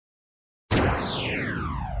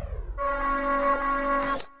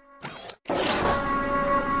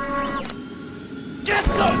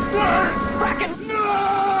Frakkin!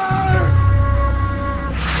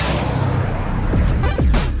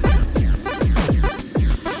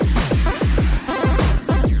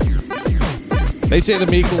 They say the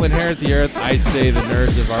meek will inherit the earth. I say the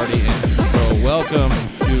nerds have already in control. Welcome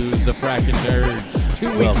to the Frakkin Nerds.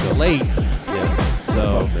 2 weeks late. Yeah.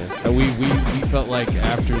 So we felt like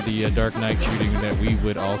after the Dark Knight shooting that we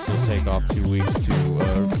would also take off 2 weeks to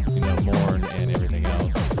mourn and everything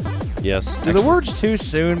else. Yes. Do the words "too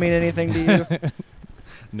soon" mean anything to you?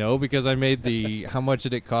 No, because I made the how much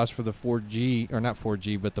did it cost for the 4G or not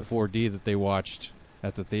 4G but the 4D that they watched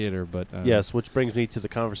at the theater. But yes, which brings me to the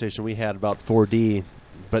conversation we had about 4D,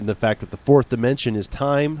 but in the fact that the fourth dimension is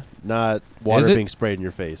time, not water being sprayed in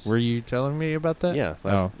your face. Were you telling me about that? Yeah.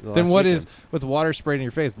 Then what is with water sprayed in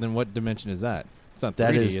your face? Then what dimension is that? It's not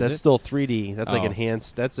 3D. That's it? still 3D. That's like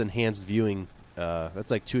enhanced. That's enhanced viewing. That's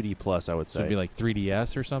like 2D plus, I would say. So it'd be like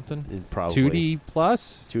 3DS or something. Probably 2D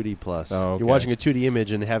plus. 2D plus. Oh, okay. You're watching a 2D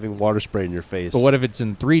image and having water sprayed in your face. But what if it's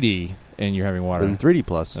in 3D and you're having water? In 3D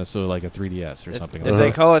plus. So like a 3DS or something. If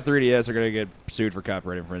they call it 3DS, they're going to get sued for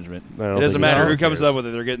copyright infringement. It doesn't matter who comes up with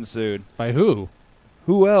it; they're getting sued. By who?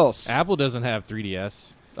 Who else? Apple doesn't have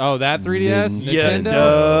 3DS. Oh, that 3DS? Nintendo.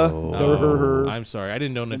 Oh, I'm sorry. I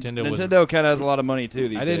didn't know Nintendo was... Nintendo kind of has a lot of money, too,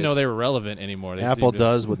 these days. I didn't know they were relevant anymore. Apple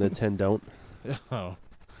does, but Nintendo don't. Oh.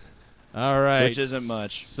 All right. Which isn't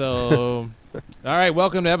much. So, all right.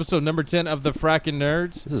 Welcome to episode number 10 of the Frakkin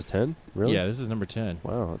Nerds. This is 10? Really? Yeah, this is number 10.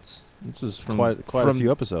 Wow, this is from quite a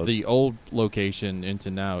few episodes. The old location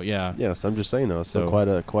into now, yeah. Yes, I'm just saying though. So quite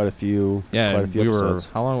a few. Yeah, quite a few episodes.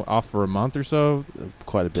 Were how long off for a month or so?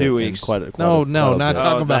 Quite a bit. 2 weeks. Not talking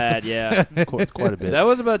about that. Yeah, quite a bit. That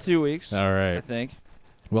was about 2 weeks. All right, I think.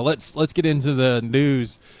 Well, let's get into the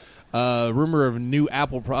news. Rumor of new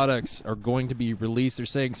Apple products are going to be released. They're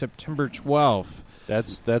saying September 12th.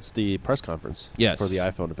 That's the press conference. Yes. For the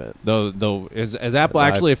iPhone event. Though, has Apple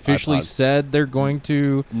actually officially said they're going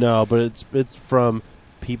to? No, but it's from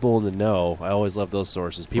people in the know. I always love those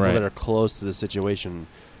sources. People that are close to the situation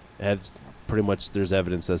have pretty much. There's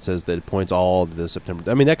evidence that says that it points all to the September.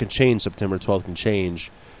 I mean, that can change. September 12th can change.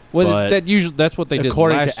 Well, that's what they did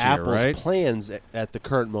according last to year, Apple's right? plans at the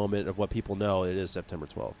current moment of what people know. It is September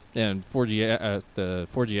 12th. And 4G, the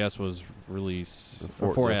 4GS was released.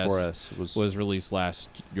 4S was released last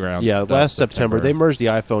year. Last September. They merged the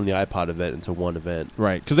iPhone and the iPod event into one event.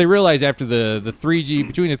 Right, because they realized after the 3G,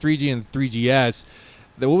 between the 3G and the 3GS,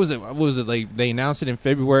 what was it? They announced it in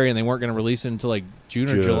February and they weren't going to release it until like June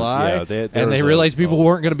or July. Yeah, they realized people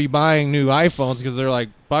weren't going to be buying new iPhones because they're like,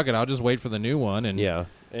 fuck it, I'll just wait for the new one. And yeah.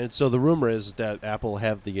 And so the rumor is that Apple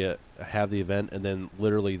have the event, and then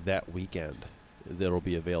literally that weekend that'll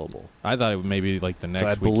be available. I thought it would maybe like the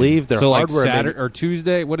next. I believe their hardware like Saturday or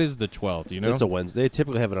Tuesday. What is the 12th? You know, it's a Wednesday. They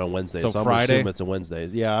typically have it on Wednesday, so I'm Friday. assuming it's a Wednesday.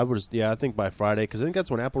 Yeah, I think by Friday, because I think that's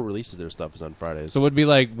when Apple releases their stuff is on Fridays. So it would be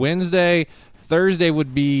like Wednesday, Thursday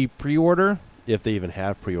would be pre-order if they even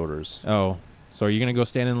have pre-orders. Oh. So are you going to go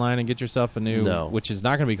stand in line and get yourself a new? No. Which is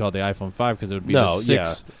not going to be called the iPhone 5 because it would be the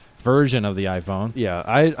 6th version of the iPhone. Yeah,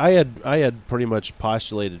 I had pretty much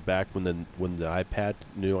postulated back when the new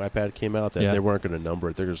iPad came out that they weren't going to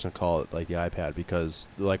number it. They're just going to call it like the iPad because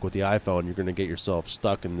like with the iPhone, you're going to get yourself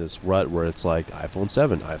stuck in this rut where it's like iPhone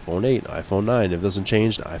 7, iPhone 8, iPhone 9. If it doesn't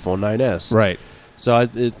change, iPhone 9S. Right. So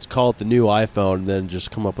it's call it the new iPhone, and then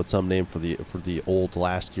just come up with some name for the old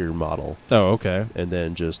last year model. Oh, okay. And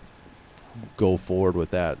then just go forward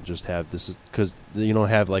with that. Just have this because you don't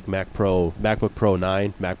have like MacBook Pro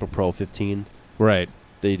 9, MacBook Pro 15. Right.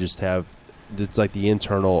 They just have it's like the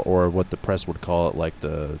internal or what the press would call it, like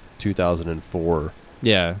the 2004.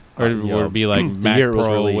 Yeah, or it would be like Mac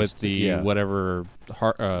Pro with the whatever.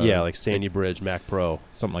 Like Sandy Bridge Mac Pro,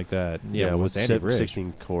 something like that. Yeah, with Sandy Bridge.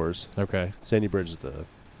 16 cores. Okay. Sandy Bridge is the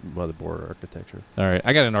motherboard architecture. All right.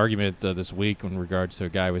 I got an argument this week in regards to a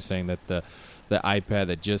guy was saying that the iPad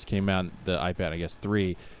that just came out, the iPad, I guess,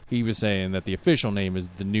 3, he was saying that the official name is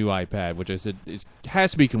the new iPad, which I said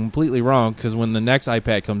has to be completely wrong because when the next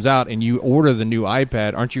iPad comes out and you order the new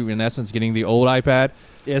iPad, aren't you in essence getting the old iPad?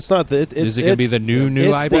 It's not the. Is it going to be the new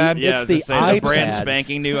iPad? It's the iPad. The brand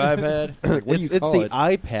spanking new iPad. It's the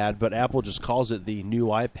iPad, but Apple just calls it the new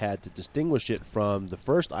iPad to distinguish it from the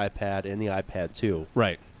first iPad and the iPad 2.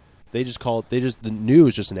 Right. They just call it. The new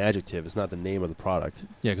is just an adjective. It's not the name of the product.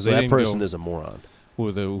 Yeah, because that person is a moron.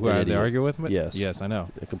 Who they argue with me? Yes, I know.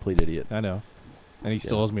 A complete idiot. I know. And he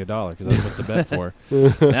still owes me $1 because that's what the bet for.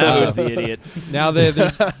 Now who's the idiot? Now there's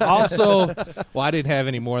also, well, I didn't have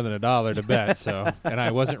any more than $1 to bet, so, and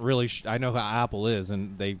I wasn't really. I know how Apple is,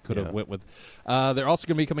 and they could have went with. They're also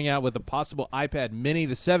going to be coming out with a possible iPad Mini,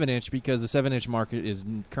 the 7-inch, because the 7-inch market is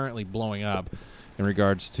currently blowing up. in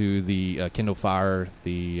regards to the Kindle Fire.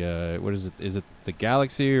 The what is it? Is it the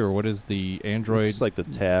Galaxy or what is the Android? It's like the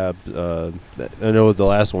Tab. I know the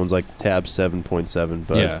last one's like Tab 7.7,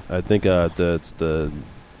 but yeah. I think it's the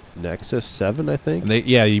Nexus 7. I think.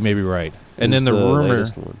 Yeah, you may be right. And then the rumor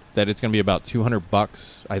that it's going to be about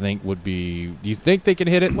 $200, I think, would be. Do you think they can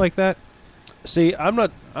hit it like that? See, I'm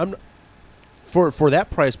for that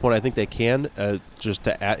price point. I think they can. Just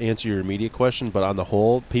to answer your immediate question, but on the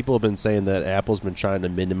whole, people have been saying that Apple's been trying to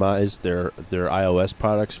minimize their iOS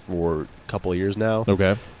products for a couple of years now.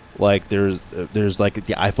 Okay, like there's like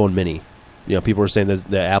the iPhone Mini. People are saying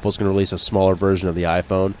that Apple's going to release a smaller version of the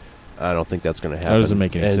iPhone. I don't think that's going to happen. That doesn't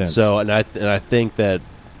make any sense. So, I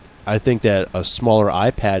think that a smaller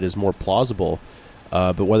iPad is more plausible,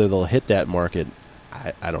 but whether they'll hit that market,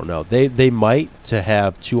 I don't know. They might to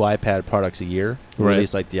have 2 iPad products a year. Right.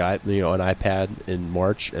 Release like an iPad in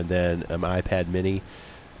March and then an iPad Mini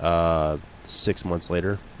 6 months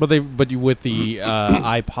later. But with the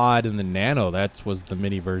iPod and the Nano, that was the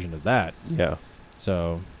mini version of that. Yeah.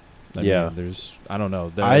 So. I mean, I don't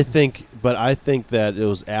know. I think that it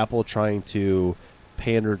was Apple trying to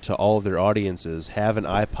pander to all of their audiences, have an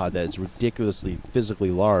iPod that is ridiculously physically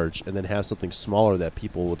large, and then have something smaller that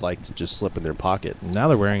people would like to just slip in their pocket. Now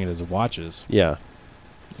they're wearing it as watches. Yeah.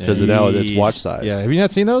 Because now it's watch size. Yeah, have you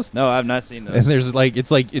not seen those? No, I've not seen those. And there's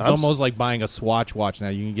it's almost like buying a Swatch watch now.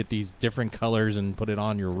 You can get these different colors and put it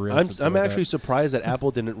on your wrist. I'm actually surprised that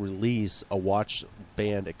Apple didn't release a watch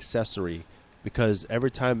band accessory, because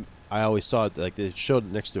every time I always saw it, like they showed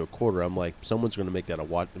it next to a quarter. I'm like, someone's going to make a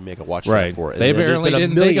watch right for it. They apparently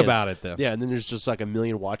didn't think about it though. Yeah, and then there's just like a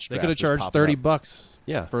million watch straps. They could have charged $30.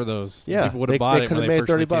 Yeah, for those. Yeah, people would have bought it. They could have made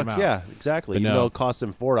 $30. Yeah, exactly. But Even though it cost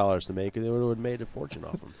them $4 to make it, they would have made a fortune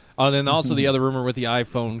off them. And then also the other rumor with the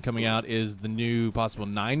iPhone coming out is the new possible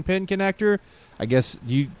 9-pin connector. I guess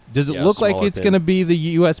does it look like it's going to be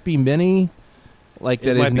the USB Mini, like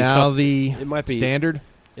that is now the standard?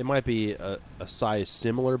 It might be a size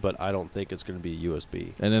similar, but I don't think it's going to be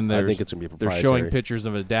USB. And then I think it's going to be proprietary. They're showing pictures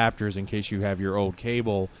of adapters in case you have your old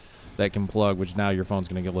cable that can plug, which now your phone's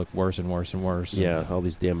going to look worse and worse and worse. Yeah, all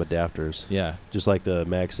these damn adapters. Yeah. Just like the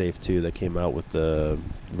MagSafe 2 that came out with the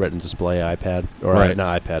Retina display iPad, or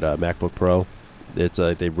not iPad, MacBook Pro. It's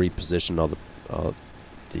they repositioned all the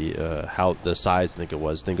size. I think it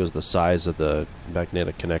was the size of the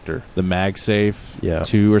magnetic connector, the MagSafe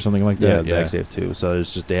 2 or something like that. Yeah, MagSafe 2. So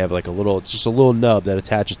it's just they have like it's just a little nub that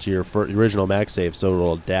attaches to your original MagSafe, so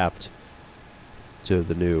it'll adapt to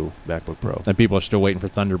the new MacBook Pro. And people are still waiting for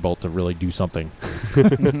Thunderbolt to really do something.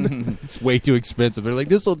 It's way too expensive. They're like,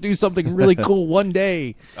 this will do something really cool one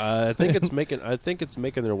day. I think it's making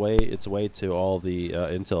its way to all the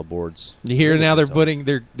Intel boards. You hear now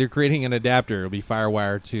they're creating an adapter. It'll be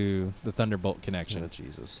FireWire to the Thunderbolt connection. Oh,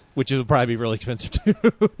 Jesus. Which will probably be really expensive too.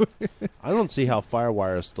 I don't see how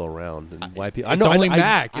FireWire is still around and why people. It's only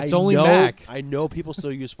Mac. It's only Mac. I know people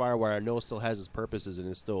still use FireWire. I know it still has its purposes and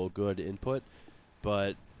it's still a good input.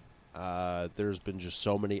 But there's been just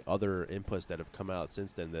so many other inputs that have come out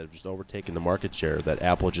since then that have just overtaken the market share that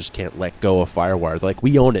Apple just can't let go of FireWire. They're like,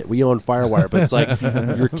 we own it. We own FireWire. But it's like,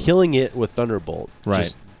 you're killing it with Thunderbolt.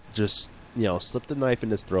 Right. Just slip the knife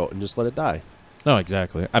in its throat and just let it die. No,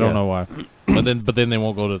 exactly. I don't know why. But then they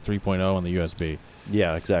won't go to 3.0 on the USB.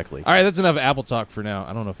 Yeah, exactly. All right, that's enough Apple talk for now.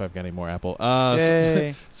 I don't know if I've got any more Apple.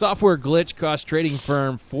 Software glitch cost trading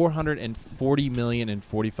firm $440 million in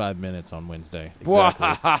 45 minutes on Wednesday. Exactly.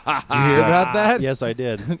 Did you hear about that? Yes, I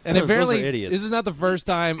did. And apparently, this is not the first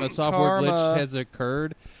time a software glitch has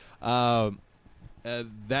occurred. That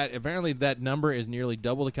apparently that number is nearly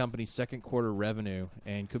double the company's second quarter revenue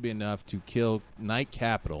and could be enough to kill Knight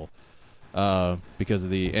Capital. Because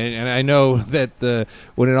of and I know that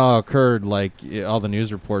when it all occurred, like all the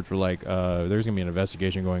news reports were like, there's gonna be an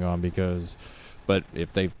investigation going on but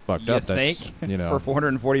if they fucked up, that's for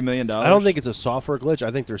 $440 million. I don't think it's a software glitch.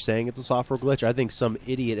 I think they're saying it's a software glitch. I think some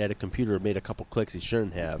idiot at a computer made a couple clicks he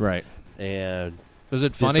shouldn't have. Right. And is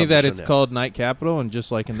it funny that it's called Knight Capital and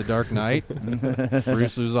just like in The Dark Knight,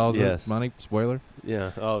 Bruce loses all his money? Spoiler.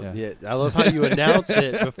 Yeah. Oh, yeah. I love how you announce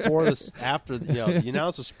it before this. After you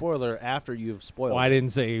announce a spoiler after you've spoiled. Well, I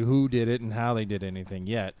didn't say who did it and how they did anything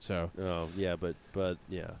yet. So. Oh yeah, but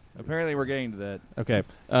yeah. Apparently, we're getting to that. Okay.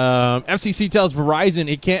 FCC tells Verizon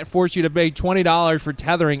it can't force you to pay $20 for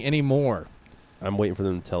tethering anymore. I'm waiting for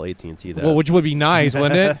them to tell AT&T that. Well, which would be nice,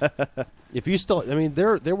 wouldn't it? If you still,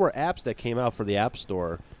 there were apps that came out for the App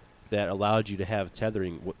Store that allowed you to have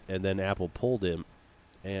tethering, and then Apple pulled it.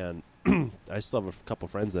 And I still have a couple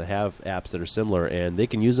friends that have apps that are similar, and they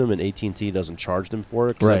can use them, and AT&T doesn't charge them for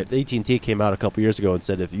it. Right. AT&T came out a couple years ago and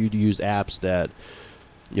said if you use apps that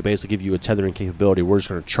You basically give you a tethering capability. We're just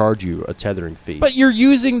going to charge you a tethering fee. But you're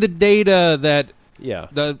using the data that. Yeah.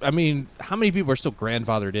 I mean, how many people are still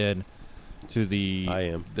grandfathered in to the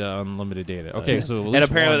unlimited data? Okay, so and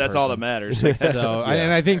apparently that's all that matters.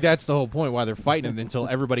 And I think that's the whole point why they're fighting it until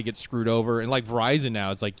everybody gets screwed over. And like Verizon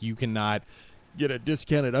now, it's like you cannot get a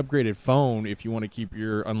discounted, upgraded phone if you want to keep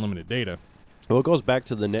your unlimited data. Well, it goes back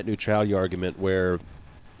to the net neutrality argument where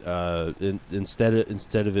instead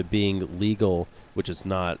of it being legal, which it's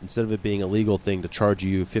not, instead of it being a legal thing to charge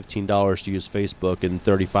you $15 to use Facebook and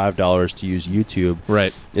 $35 to use YouTube,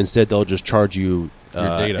 right? Instead, they'll just charge you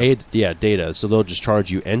data. Data. So they'll just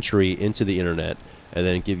charge you entry into the internet and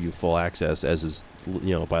then give you full access, as is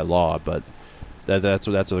by law. But that's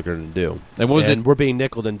what they're going to do. And we're being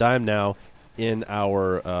nickeled and dimed now in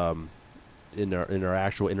our in our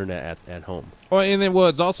actual internet at home. Well, and then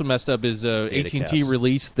what's also messed up is AT&T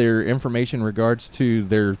released their information in regards to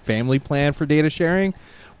their family plan for data sharing,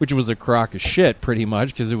 which was a crock of shit pretty much,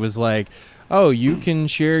 because it was like, oh, you can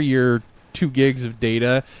share your 2 gigs of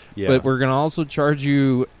data, but we're going to also charge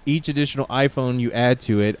you each additional iPhone you add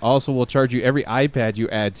to it. Also, we'll charge you every iPad you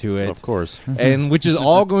add to it. Of course. And which is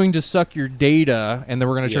all going to suck your data, and then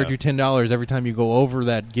we're going to charge you $10 every time you go over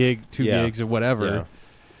that 2 gigs or whatever. Yeah.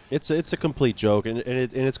 It's a complete joke, and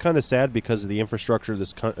it's kind of sad because of the infrastructure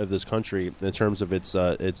of this country in terms of its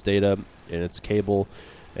data and its cable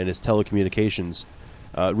and its telecommunications.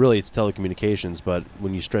 Really, it's telecommunications, but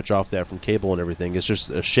when you stretch off that from cable and everything, it's just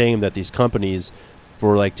a shame that these companies,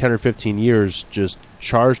 for like 10 or 15 years, just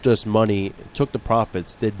charged us money, took the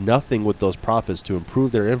profits, did nothing with those profits to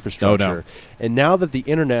improve their infrastructure. Oh, no. And now that the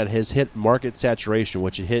internet has hit market saturation,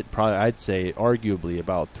 which it hit probably, I'd say, arguably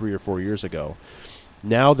about 3 or 4 years ago,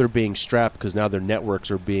 now they're being strapped because now their networks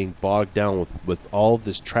are being bogged down with all of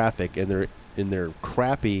this traffic, and their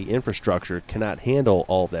crappy infrastructure cannot handle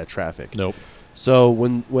all of that traffic. Nope. So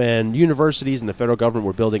when universities and the federal government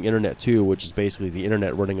were building Internet 2, which is basically the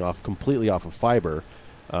internet running completely off of fiber,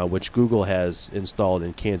 which Google has installed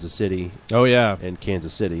in Kansas City. Oh yeah, and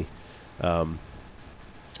Kansas City. And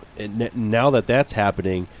now that that's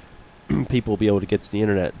happening, people will be able to get to the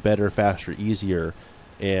internet better, faster, easier,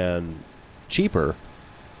 and cheaper.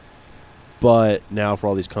 But now for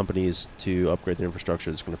all these companies to upgrade their infrastructure,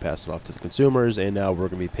 it's going to pass it off to the consumers, and now we're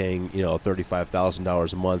going to be paying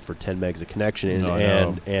 $35,000 a month for 10 megs of connection,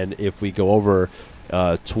 and if we go over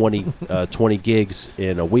 20 gigs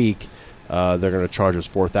in a week, they're going to charge us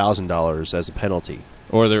 $4,000 as a penalty.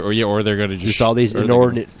 Or they're going to just all these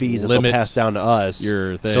inordinate fees that they'll pass down to us,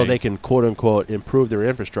 so they can quote unquote improve their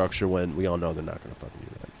infrastructure when we all know they're not going to fucking do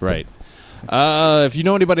that. Right. If you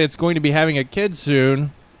know anybody that's going to be having a kid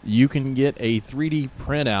soon, you can get a 3D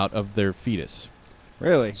printout of their fetus.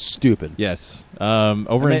 Really? Stupid. Yes. I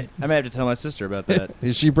may have to tell my sister about that.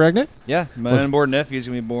 Is she pregnant? Yeah. My unborn nephew's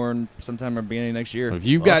going to be born sometime at the beginning of next year. If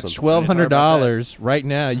you've got $1,200 right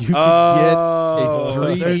now, you can get a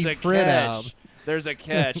 3D printout. There's a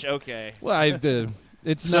catch. Okay. Well,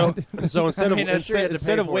 it's so not. So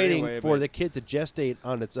instead of waiting for the kid to gestate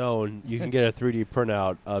on its own, you can get a 3D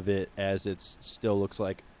printout of it as it still looks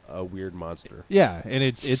like a weird monster. Yeah, and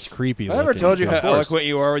it's creepy. I ever told you how eloquent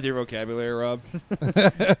you are with your vocabulary, Rob? We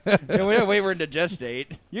don't wait for it to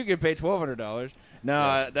gestate. You can pay $1,200.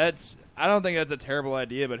 No, yes. I don't think that's a terrible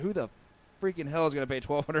idea. But who the freaking hell is going to pay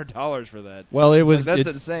 $1,200 for that? Well, it's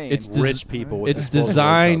insane. It's rich people. With it's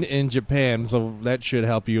designed in Japan, so that should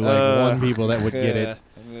help you. One people that would get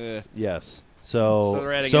it. Yes. So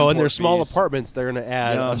in their small apartments, they're going to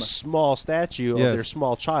add a small statue of their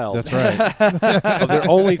small child. That's right. Of their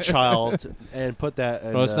only child, and put that.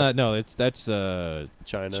 Well, it's not. No, that's China.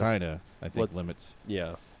 China, I think, limits.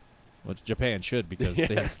 Yeah. Well, Japan should, because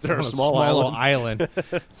they're a small island.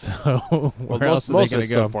 So where else are they going to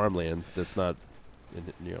go? Farmland that's not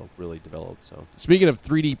really developed. So speaking of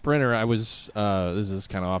 3D printer, I was this is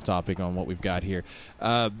kind of off topic on what we've got here.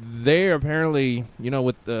 They apparently,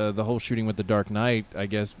 with the whole shooting with the Dark Knight, I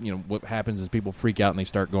guess what happens is people freak out and they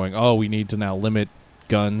start going, oh, we need to now limit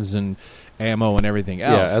guns and ammo and everything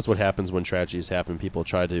else. Yeah, that's what happens when tragedies happen. People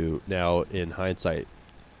try to now, in hindsight,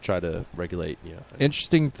 try to regulate. Yeah.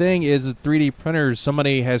 Interesting thing is the 3D printers.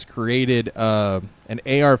 Somebody has created an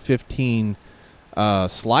AR-15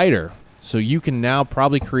 slider. So you can now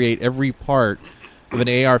probably create every part of an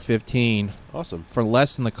AR-15 for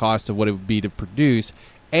less than the cost of what it would be to produce.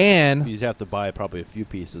 And you'd have to buy probably a few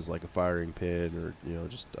pieces, like a firing pin or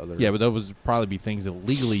just other. Yeah, but those would probably be things that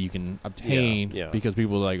legally you can obtain because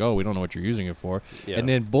people are like, oh, we don't know what you're using it for. Yeah. And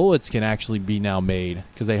then bullets can actually be now made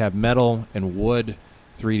because they have metal and wood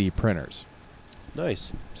 3D printers.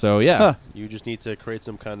 Nice. So yeah. Huh. You just need to create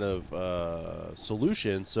some kind of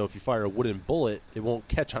solution, so if you fire a wooden bullet, it won't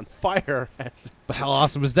catch on fire. But how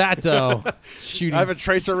awesome is that, though? Shooting. I have a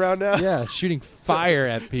tracer around now. Yeah, shooting fire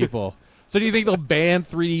at people. So do you think they'll ban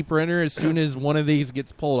 3D printer as soon as one of these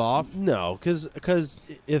gets pulled off? No, because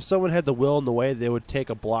if someone had the will and the way, they would take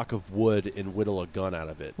a block of wood and whittle a gun out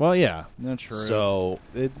of it. Well, yeah. That's true. So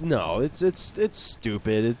it's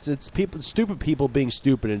stupid. It's stupid people being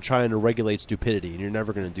stupid and trying to regulate stupidity, and you're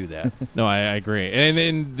never going to do that. No, I agree. And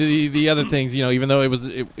then the other things, even though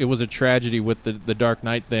it was a tragedy with the Dark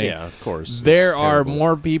Knight thing. Yeah, of course. There It's are terrible.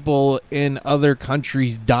 more people in other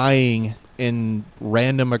countries dying in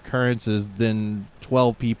random occurrences than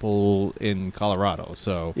 12 people in Colorado.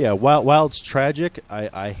 So Yeah, while it's tragic,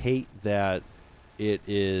 I hate that it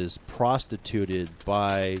is prostituted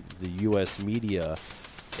by the U.S. media,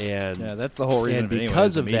 and yeah, that's the whole reason. and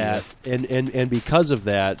because of that, and because of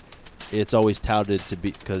that, it's always touted to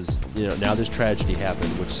be because now this tragedy happened,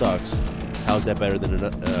 which sucks. How's that better than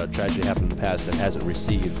a tragedy happened in the past that hasn't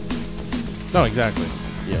received no, exactly.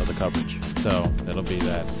 the coverage? So it'll be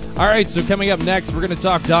that. All right. So coming up next, we're going to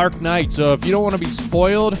talk Dark Knight. So if you don't want to be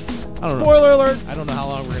spoiled, I don't know. Spoiler alert! I don't know how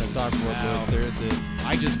long we're going to talk for.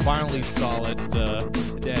 I just finally saw it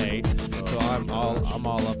today, so I'm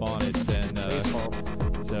all up on it. And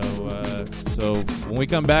so when we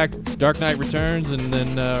come back, Dark Knight Returns, and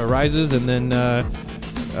then Rises, and then I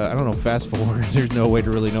don't know. Fast forward. There's no way to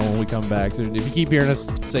really know when we come back. So if you keep hearing us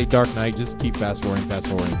say Dark Knight, just keep fast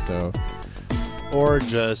forwarding. So. Or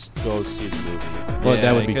just go see the movie. Well, Yeah,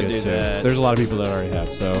 that would you be could good do too. that. There's a lot of people that already have.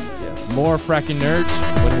 So Yes. more Frakkin Nerds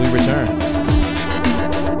when we return.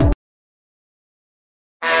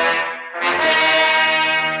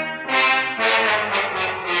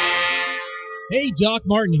 Hey, Doc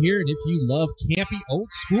Martin here, and if you love campy old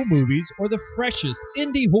school movies or the freshest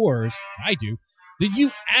indie horrors, I do, then you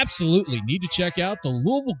absolutely need to check out the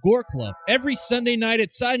Louisville Gore Club every Sunday night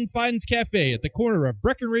at Side and Fiden's Cafe at the corner of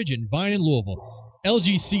Breckenridge and Vine in Louisville.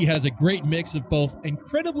 LGC has a great mix of both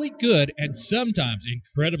incredibly good and sometimes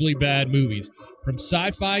incredibly bad movies, from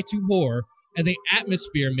sci-fi to horror, and the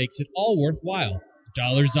atmosphere makes it all worthwhile.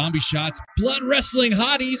 Dollar zombie shots, blood wrestling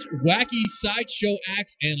hotties, wacky sideshow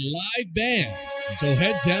acts, and live bands. So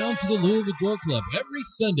head down to the Louisville Gore Club every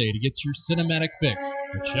Sunday to get your cinematic fix.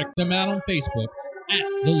 Or check them out on Facebook at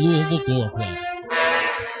the Louisville Gore Club.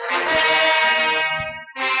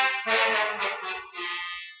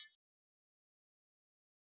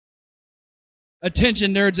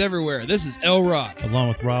 Attention nerds everywhere, this is El Rock. Along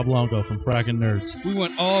with Rob Longo from Frakkin Nerds. We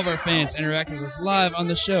want all of our fans interacting with us live on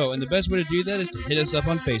the show, and the best way to do that is to hit us up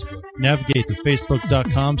on Facebook. Navigate to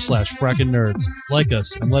facebook.com/Frakkin Nerds. Like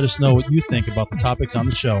us and let us know what you think about the topics on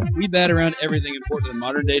the show. We bat around everything important to the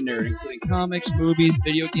modern day nerd, including comics, movies,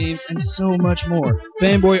 video games, and so much more.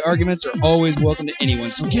 Fanboy arguments are always welcome to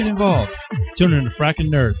anyone, so get involved. Tune in to Frakkin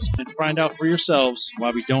Nerds and find out for yourselves why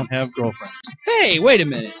we don't have girlfriends. Hey, wait a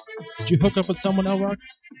minute. Did you hook up with someone, El Rock?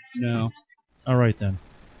 No. All right, then.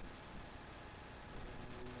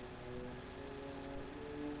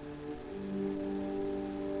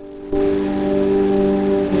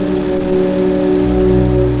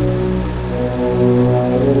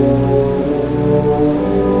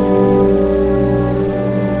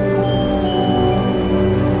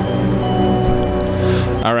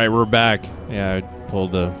 All right, we're back. Yeah, I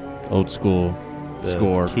pulled the old school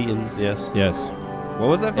score. Keaton, yes. Yes. What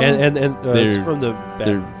was that from? And it's They're- from the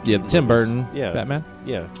Tim movies. Burton. Yeah. Batman.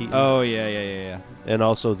 Yeah, Keaton. Oh, yeah. And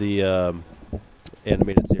also the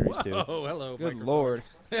animated series too. Oh, hello. Good Lord.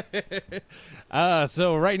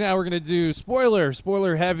 So right now we're gonna do spoiler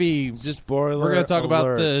heavy. Just Spoiler we're gonna talk about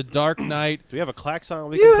alert. the Dark Knight. Do we have a klaxon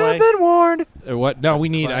we can play? been warned. Or what? No, we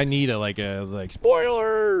need. I Clacks. need a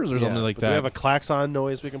spoilers or something like but that. Do we have a klaxon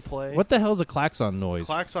noise we can play? What the hell's a klaxon noise?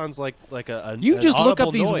 Klaxon's like a You an just look up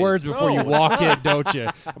audible these noise. words before No. you walk in, don't you?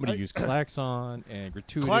 I'm going to use klaxon and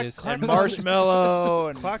gratuitous. Klaxon- Marshmallow.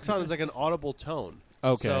 And Klaxon is like an audible tone.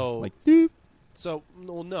 Okay. So, like, doop. So,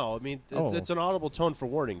 well, no, I mean, Oh. it's an audible tone for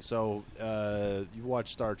warning. So, you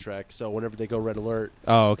watch Star Trek, so whenever they go red alert,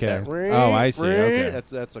 Oh, okay. that Oh, I see. Okay.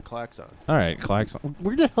 That's a klaxon. All right, klaxon.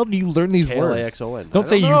 Where the hell do you learn these words? K-L-A-X-O-N. Don't I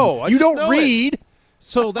say know. I you just don't know read.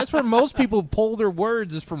 So that's where most people pull their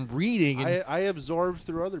words is from reading. And I absorb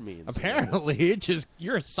through other means. apparently, it just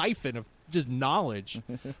you're a siphon of just knowledge.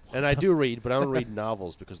 And I do read, but I don't read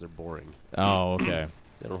novels because they're boring. Oh, okay.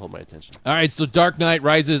 They don't hold my attention. All right, so Dark Knight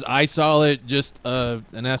Rises. I saw it just in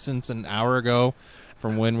essence an hour ago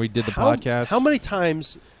from when we did the podcast. How many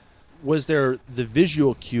times was there the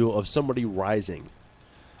visual cue of somebody rising?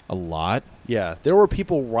 A lot. Yeah, there were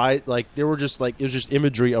people there were just it was just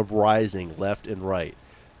imagery of rising left and right.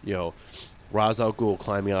 You know, Ra's al Ghul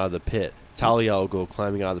climbing out of the pit, Talia al Ghul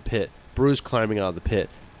climbing out of the pit, Bruce climbing out of the pit,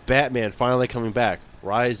 Batman finally coming back,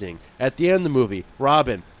 rising. At the end of the movie,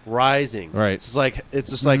 Robin rising. Right. It's like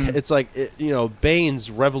Bane's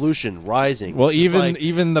revolution rising. Well, It's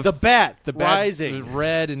even the bat rising, rising.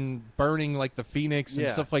 red and burning like the Phoenix and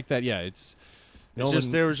Yeah. stuff like that. Yeah, it's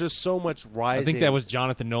There was just so much rising. I think that was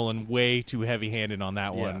Jonathan Nolan way too heavy-handed on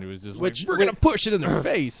that one. Yeah. It was just We're gonna push it in their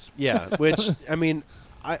face. Yeah, which I mean,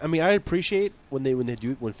 I appreciate when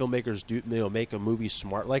filmmakers do make a movie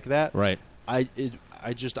smart like that. Right. I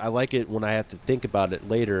like it when I have to think about it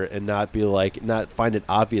later and not find it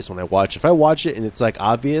obvious when I watch. If I watch it and it's like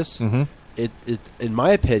obvious, it in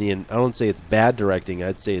my opinion, I don't say it's bad directing.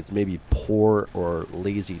 I'd say it's maybe poor or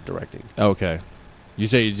lazy directing. Okay. You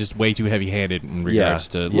say it's just way too heavy-handed in regards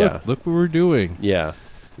to look what we're doing. Yeah.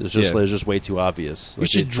 It's just way too obvious. You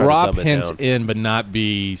should drop hints in, but not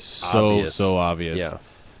be so obvious. Yeah.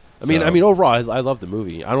 I mean, overall, I love the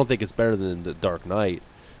movie. I don't think it's better than The Dark Knight,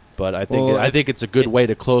 but I think it's a good way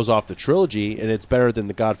to close off the trilogy, and it's better than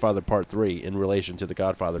The Godfather Part 3 in relation to the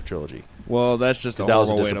Godfather trilogy. Well, that's just a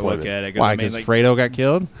horrible way to look at it. Why? Because Fredo got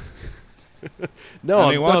killed? No,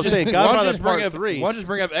 I'm saying Godfather Part 3. Why don't you just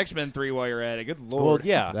bring up X-Men 3 while you're at it? Good lord. Well,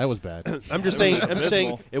 yeah. That was bad. I'm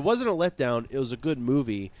saying it wasn't a letdown. It was a good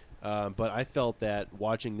movie. But I felt that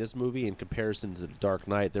watching this movie in comparison to The Dark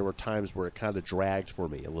Knight, there were times where it kind of dragged for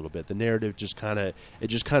me a little bit. The narrative just kind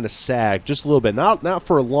of sagged just a little bit. Not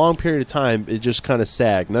for a long period of time. It just kind of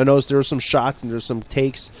sagged. And I noticed there were some shots and there were some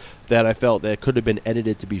takes that I felt that could have been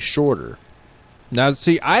edited to be shorter. Now,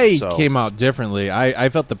 see, I came out differently. I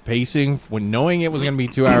felt the pacing, when knowing it was going to be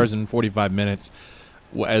 2 hours and 45 minutes,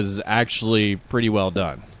 was actually pretty well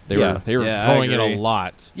done. They were throwing it a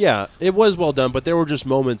lot. Yeah, it was well done, but there were just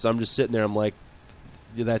moments I'm just sitting there, I'm like,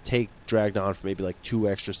 that take dragged on for maybe like 2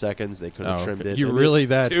 extra seconds. They could have trimmed it. You really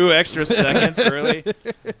that 2 extra seconds, really?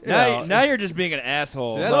 Now you're just being an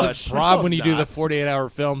asshole. See, that's the problem when you do the 48-hour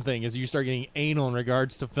film thing, is you start getting anal in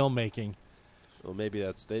regards to filmmaking. Well, maybe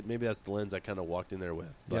that's the lens I kind of walked in there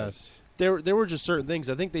with. But yes. There were just certain things.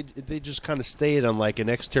 I think they just kind of stayed on like an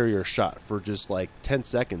exterior shot for just like 10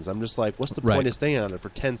 seconds. I'm just like, what's the point of staying on it for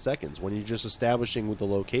 10 seconds when you're just establishing with the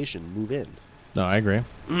location, move in? No, I agree.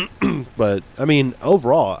 But I mean,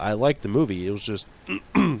 overall, I liked the movie. It was just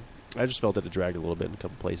I just felt that it dragged a little bit in a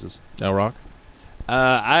couple places. El Rock?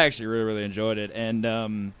 I actually really, really enjoyed it,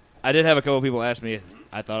 and I did have a couple of people ask me if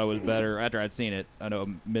I thought it was better after I'd seen it. I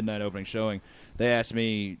know midnight opening showing. They asked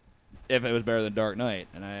me if it was better than Dark Knight,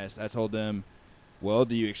 and I told them, well,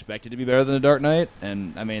 do you expect it to be better than The Dark Knight?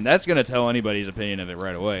 And I mean, that's going to tell anybody's opinion of it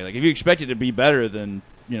right away. Like, if you expect it to be better than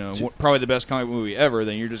probably the best comic movie ever,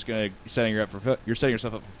 then you're just going to setting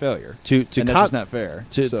yourself up for failure. And that's just not fair.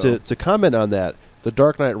 To comment on that, The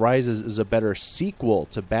Dark Knight Rises is a better sequel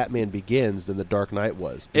to Batman Begins than The Dark Knight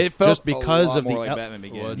was. It felt just because a lot of more the like Batman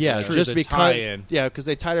Begins. Well, yeah, true, just the because tie-in. Yeah, because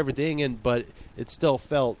they tied everything in, but it still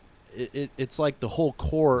felt it's like the whole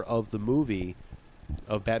core of the movie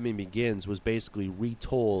of Batman Begins was basically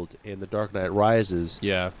retold in The Dark Knight Rises.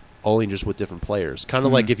 Yeah. Only just with different players. Kind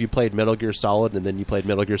of like if you played Metal Gear Solid and then you played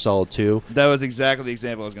Metal Gear Solid 2. That was exactly the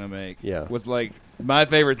example I was going to make. Yeah. Was like, my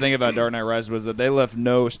favorite thing about Dark Knight Rises was that they left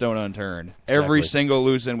no stone unturned. Every single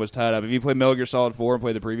loose end was tied up. If you played Metal Gear Solid 4 and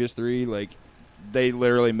played the previous 3, like, they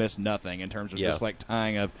literally missed nothing in terms of just like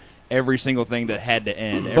tying up every single thing that had to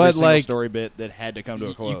end. Every single story bit that had to come to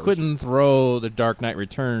a close. You couldn't throw The Dark Knight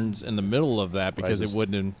Returns in the middle of that because Rises. it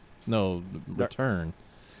wouldn't. No, Return.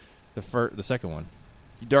 The second one.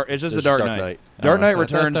 It's just The Dark Knight. Oh, Dark Knight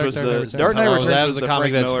Returns was the Dark Knight Returns that was the the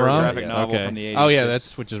comic Frank that's Miller from graphic novel okay. from the 80s. Oh yeah,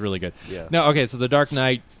 which is really good. Yeah. No, okay, so The Dark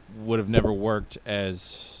Knight would have never worked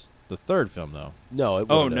as the third film though. No, it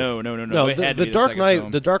Oh wouldn't have. no! It had to the be Dark second Knight.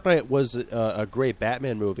 film. The Dark Knight was a great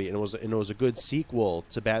Batman movie, and it was a good sequel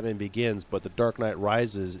to Batman Begins. But The Dark Knight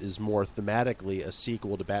Rises is more thematically a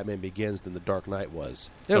sequel to Batman Begins than The Dark Knight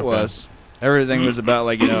was. It was. Everything was about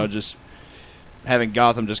like just having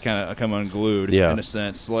Gotham just kind of come unglued in a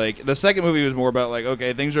sense. Like the second movie was more about like,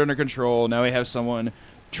 okay, things are under control. Now we have someone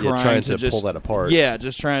trying to just pull that apart. Yeah,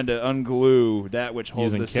 just trying to unglue that which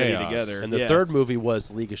holds Using the city chaos. together. And the third movie was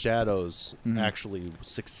League of Shadows actually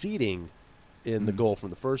succeeding in the goal from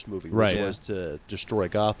the first movie, which was to destroy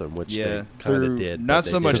Gotham, which they kind of did. Not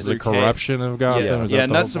so much the corruption of Gotham. Yeah,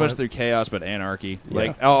 not so much through chaos, but anarchy. Yeah.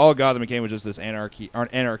 Like all Gotham became was just this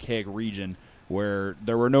anarchic region where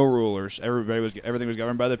there were no rulers. Everything was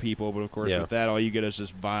governed by the people. But of course, with that, all you get is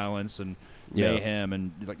just violence and mayhem,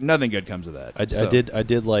 and like nothing good comes of that. I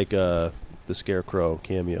did like the Scarecrow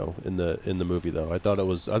cameo in the movie, though. I thought it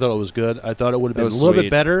was good. I thought it would have been a was little sweet.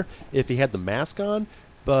 bit better if he had the mask on,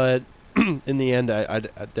 but in the end, I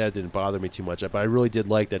that didn't bother me too much. But I really did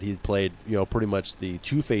like that he played, pretty much the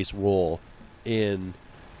Two-Face role in.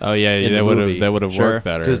 Oh yeah, in that the would movie. have worked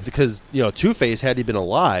better. Because Two-Face, had he been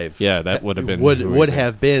alive, that would have been would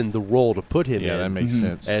have been the role to put him in. Yeah, that makes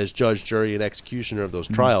sense. As judge, jury, and executioner of those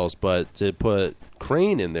trials. But to put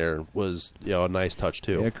Crane in there was a nice touch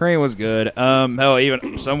too. Yeah, Crane was good. Hell,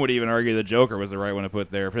 even some would even argue the Joker was the right one to put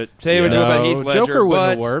there. But say what you about Heath Ledger, Joker wouldn't but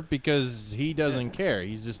have worked because he doesn't care.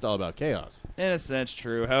 He's just all about chaos. in a sense,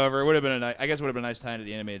 true. However, it would have been I guess it would have been a nice tie into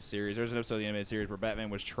the animated series. There's an episode of the animated series where Batman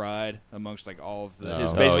was tried amongst like all of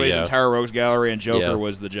his entire rogues gallery, and Joker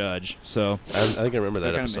was the judge. So I think I remember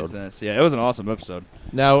that kind episode. of made sense. Yeah, it was an awesome episode.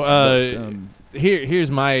 Now,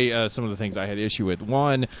 here's my some of the things I had issue with.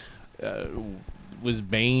 One, was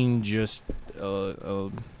Bane just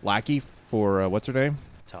a lackey for what's her name?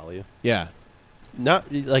 Talia. Yeah,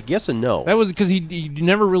 Not like yes and no. that was because you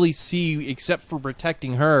never really see, except for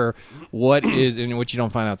protecting her, what is, and what you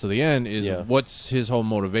don't find out till the end is what's his whole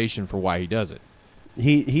motivation for why he does it.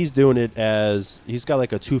 He's doing it as he's got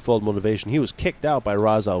like a twofold motivation. He was kicked out by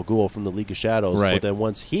Ra's al Ghul from the League of Shadows, Right. but then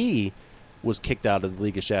once he was kicked out of the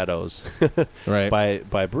League of Shadows Right.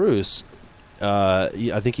 by Bruce,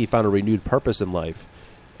 I think he found a renewed purpose in life,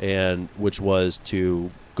 and which was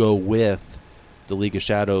to go with the League of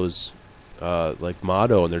Shadows like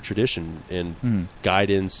motto and their tradition and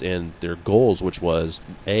guidance and their goals, which was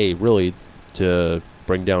really to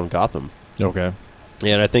bring down Gotham. Okay.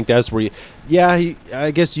 And I think that's where,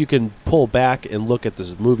 I guess you can pull back and look at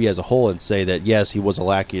this movie as a whole and say that, yes, he was a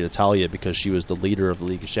lackey to Talia because she was the leader of the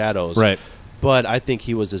League of Shadows. Right. But I think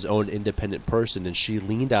he was his own independent person, and she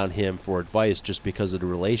leaned on him for advice just because of the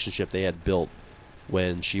relationship they had built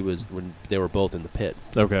when they were both in the pit.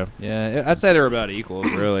 Okay. Yeah, I'd say they were about equals,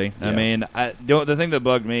 really. Yeah. I mean, the thing that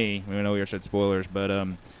bugged me, I know we said spoilers, but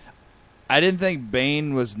I didn't think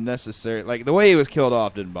Bane was necessary. Like, the way he was killed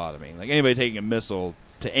off didn't bother me. Like, anybody taking a missile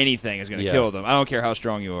to anything is going to kill them. I don't care how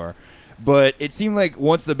strong you are. But it seemed like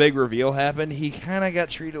once the big reveal happened, he kind of got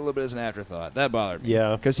treated a little bit as an afterthought. That bothered me.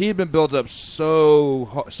 Yeah. Because he had been built up so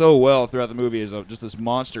well throughout the movie as just this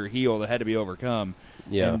monster heel that had to be overcome.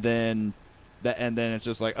 Yeah. And then it's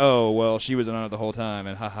just like, oh, well, she was in on it the whole time,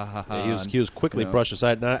 and ha ha ha ha. Yeah, he was quickly brushed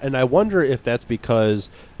aside, and I wonder if that's because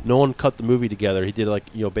no one cut the movie together. He did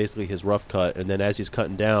basically his rough cut, and then as he's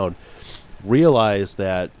cutting down, realized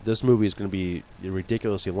that this movie is going to be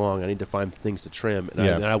ridiculously long. I need to find things to trim,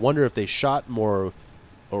 and I wonder if they shot more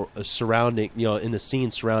or surrounding, in the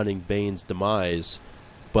scene surrounding Bane's demise,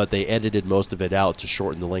 but they edited most of it out to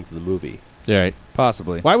shorten the length of the movie. Yeah, right.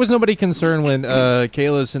 Possibly. Why was nobody concerned when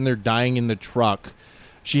Kayla's in there dying in the truck?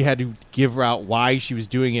 She had to give out why she was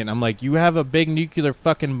doing it. And I'm like, you have a big nuclear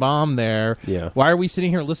fucking bomb there. Yeah. Why are we sitting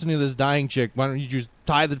here listening to this dying chick? Why don't you just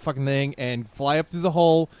tie the fucking thing and fly up through the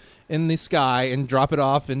hole in the sky and drop it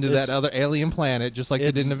off into that other alien planet, just like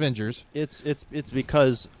they did in Avengers? It's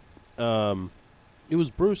because it was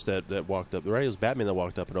Bruce that walked up, right? It was Batman that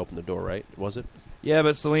walked up and opened the door, right? Was it? Yeah,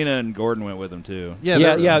 but Selena and Gordon went with him too. But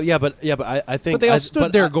I think. But they all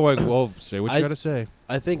stood there going, "Well, say what you got to say."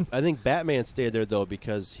 I think Batman stayed there though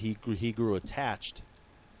because he grew attached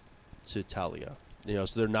to Talia. So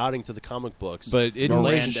they're nodding to the comic books. But the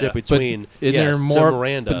relationship Miranda. between there to more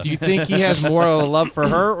Miranda. But do you think he has more of a love for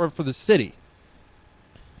her or for the city?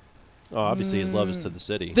 Oh, obviously his love is to the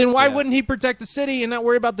city. Then why wouldn't he protect the city and not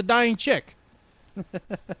worry about the dying chick?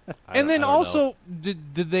 And then also,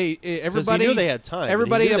 did they? Everybody he knew they had time.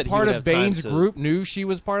 Everybody He knew a that he part would of have time Bane's to- group knew she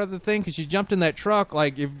was part of the thing because she jumped in that truck.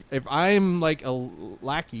 Like if I'm like a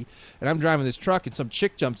lackey and I'm driving this truck and some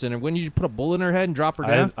chick jumps in, and wouldn't you put a bullet in her head and drop her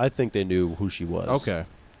down? I think they knew who she was. Okay.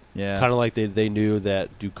 Yeah. Kind of like they knew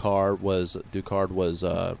that Ducard was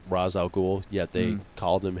Ra's al Ghul, yet they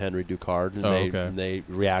called him Henry Ducard, and they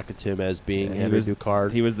reacted to him as being Henry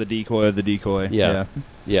Ducard. He was the decoy of the decoy. Yeah.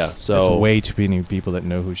 So That's way too many people that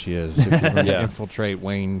know who she is. If you're going to infiltrate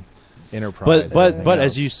Wayne Enterprise. But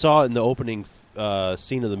as you saw in the opening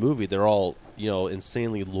scene of the movie, they're all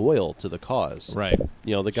insanely loyal to the cause. Right.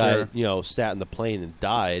 The guy sat in the plane and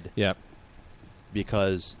died. Yep.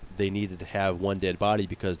 Because they needed to have one dead body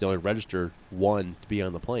because they only registered one to be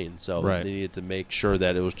on the plane. So they needed to make sure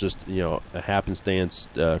that it was just a happenstance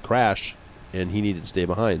crash, and he needed to stay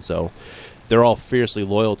behind. So they're all fiercely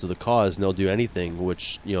loyal to the cause, and they'll do anything,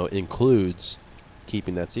 which includes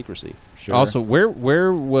keeping that secrecy. Sure. Also,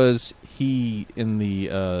 where was he in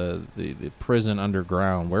the prison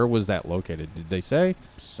underground? Where was that located? Did they say?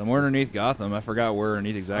 Somewhere underneath Gotham. I forgot where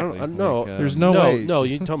underneath exactly. No, there's no way. No,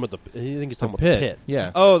 you're talking about I think he's talking The about the pit.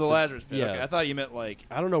 Yeah. Oh, the Lazarus Pit. Yeah. Okay. I thought you meant like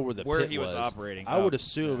I don't know where the where pit he was operating. I would Oh,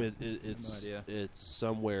 assume yeah. it's No idea. it's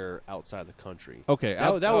somewhere outside the country. Okay.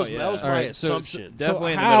 That was yeah. my All right, so- assumption.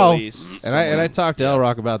 Definitely in the how- Middle East. And I somewhere. talked to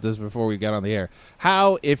L-Rock about this before we got on the air.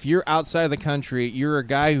 How, if you're outside the country, you're a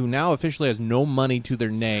guy who now officially has no money to their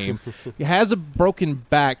name, has a broken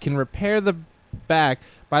back, can repair the back,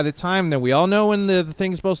 by the time that we all know when the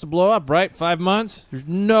thing's supposed to blow up, right? 5 months? There's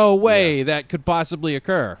no way that could possibly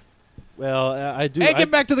occur. Well, I do. And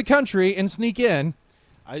get back to the country and sneak in.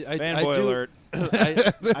 Fanboy do, alert.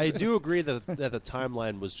 I do agree that the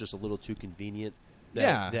timeline was just a little too convenient.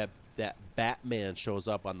 That Batman shows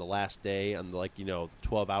up on the last day, on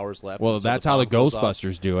 12 hours left. Well, until that's how the bomb goes off.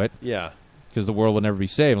 Ghostbusters do it, Yeah, because the world will never be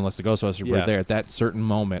saved unless the Ghostbusters were Yeah. there at that certain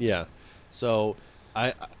moment. yeah. So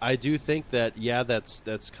I do think that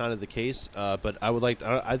that's kind of the case. But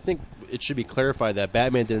I think it should be clarified that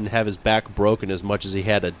Batman didn't have his back broken as much as he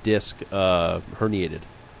had a disc herniated.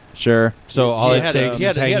 Sure. So all He it had takes he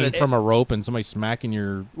had is a- he had hanging a- from a rope and somebody smacking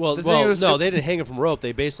your... Well, The thing was no, that- they didn't hang him from rope.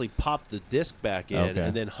 They basically popped the disc back in Okay.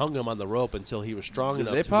 and then hung him on the rope until he was strong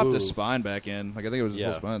enough They to popped move. his spine back in. Like I think it was his Yeah.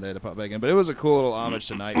 whole spine they had to pop back in. But it was a cool little homage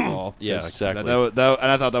to Nightfall. Yeah, 'cause exactly. And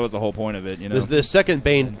I thought that was the whole point of it. You know. The second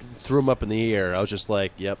Bane threw him up in the air, I was just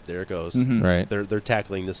like, "Yep, there it goes." Mhm. Right. They're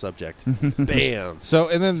tackling the subject. Bam. So,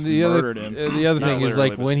 and then the other Murdered him. the other Not thing is literally,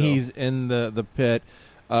 like but when still. he's in the pit,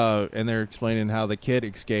 and they're explaining how the kid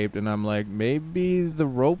escaped, and I'm like, maybe the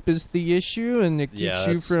rope is the issue, and it keeps Yeah, you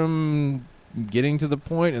that's- from getting to the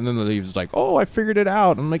point. And then he was like, "Oh, I figured it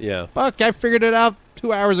out." I'm like, Yeah. "Fuck, I figured it out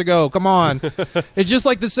 2 hours ago. Come on." It's just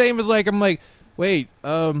like the same as like I'm like, wait,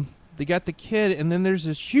 they got the kid, and then there's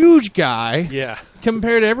this huge guy Yeah.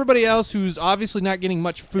 compared to everybody else who's obviously not getting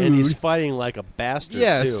much food. And he's fighting like a bastard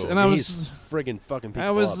Yes, too. and I was- he's friggin' fucking people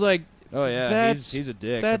I was up. like, Oh yeah, That's- he's a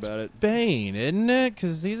dick that's about it. Bane, isn't it?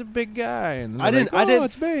 Because he's a big guy. And I they're didn't. like, I didn't.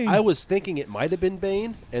 It's Bane. I was thinking it might have been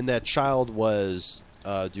Bane, and that child was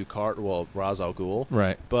Ducart. Well, Ra's al Ghul.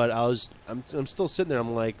 right. But I'm still sitting there.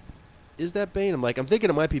 I'm like, is that Bane? I'm thinking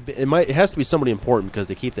it might be. It has to be somebody important because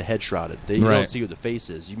they keep the head shrouded. You Right. don't see who the face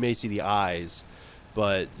is. You may see the eyes,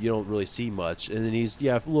 but you don't really see much. And then he's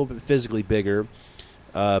a little bit physically bigger.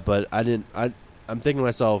 But I didn't. I'm thinking to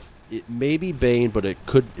myself, it may be Bane, but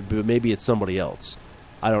maybe it's somebody else.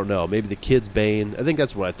 I don't know. Maybe the kid's Bane. I think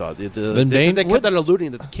that's what I thought. Then Bane they would- kept on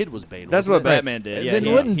alluding that the kid was Bane. That's wasn't what it? Batman did. And Yeah, then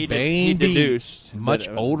he, wouldn't he, Bane he be deduced much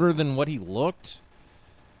but, older than what he looked?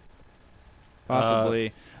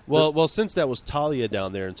 possibly. Well, since that was Talia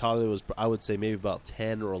down there, and Talia was, I would say, maybe about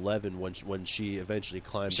 10 or 11 when she eventually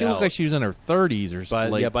climbed She out. looked like she was in her 30s or By,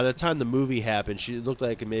 something. Like, by the time the movie happened, it looked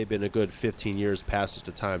like it may have been a good 15 years past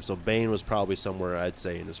the time. So Bane was probably somewhere, I'd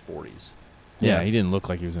say, in his 40s. yeah, he didn't look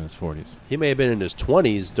like he was in his 40s. He may have been in his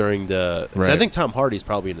 20s during the. 'cause I Right. think Tom Hardy's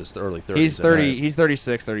probably in his early 30s. He's 30. He's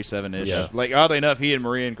 36, 37-ish. Yeah. Like oddly enough, he and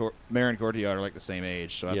Marion Cotillard are like the same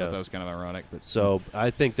age, so I Yeah. thought that was kind of ironic. But So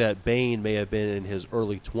I think that Bane may have been in his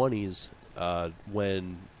early 20s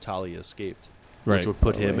when Talia escaped, Right. which would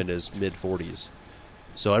put him Probably. in his mid 40s.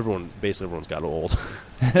 So everyone's got old.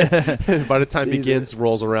 By the time See, Begins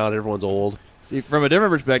rolls around, everyone's old. see, from a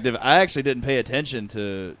different perspective, I actually didn't pay attention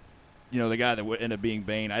to, the guy that would end up being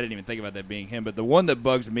Bane. I didn't even think about that being him. But the one that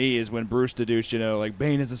bugs me is when Bruce deduced, like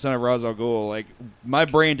Bane is the son of Ra's al Ghul. Like my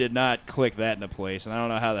brain did not click that into place, and I don't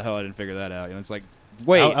know how the hell I didn't figure that out. It's like,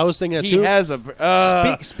 wait, I was thinking that he too. has a.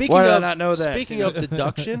 Speaking why did I of not know that? Speaking of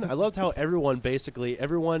deduction, I loved how everyone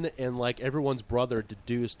and like everyone's brother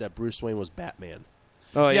deduced that Bruce Wayne was Batman.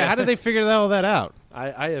 oh yeah, how did they figure all that out?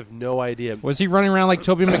 I have no idea. Was he running around like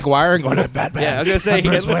Tobey Maguire and going, Batman? Yeah, I was gonna say.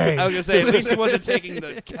 Bruce Wayne. I was gonna say at least he wasn't taking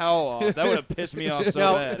the cowl off. That would have pissed me off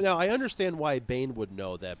so bad. Now, I understand why Bane would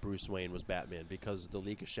know that Bruce Wayne was Batman because of the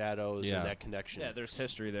League of Shadows Yeah. and that connection. Yeah, there's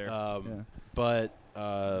history there. But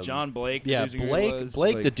John Blake. yeah, deducing who he Blake was,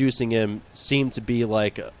 Blake like- deducing him seemed to be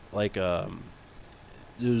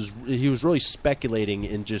he was really speculating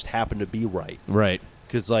and just happened to be right. Right.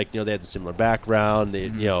 Because they had a similar background. They,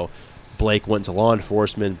 Blake went to law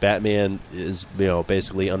enforcement. Batman is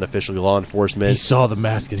basically unofficially law enforcement. He saw the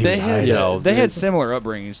mask and he They was had, hiding. they had similar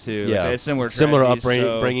upbringings too. Yeah, Like, they had similar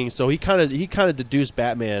upbringing. tragedies, So he kind of deduced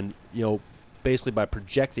Batman. Basically by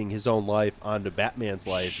projecting his own life onto Batman's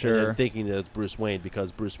life, and Sure. then thinking that it's Bruce Wayne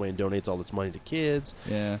because Bruce Wayne donates all this money to kids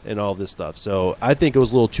Yeah. and all this stuff. So I think it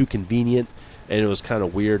was a little too convenient, and it was kind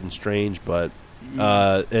of weird and strange. But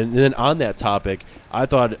and then on that topic, I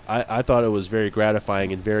thought it was very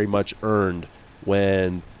gratifying and very much earned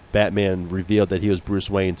when Batman revealed that he was Bruce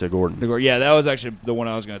Wayne to Gordon. Yeah, that was actually the one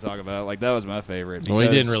I was going to talk about. Like, that was my favorite. Well, he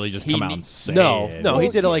didn't really just come out and say No, it. he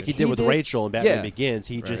did it like he did He with did. Rachel in Batman Yeah. Begins.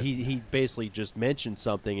 He Right. he basically just mentioned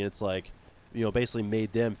something, and it's like, basically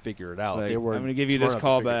made them figure it out. Like, They were I'm going to give you smart this enough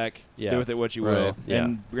to figure- callback. Yeah. Do with it what you Right. will. Yeah.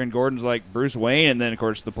 And Gordon's like Bruce Wayne, and then of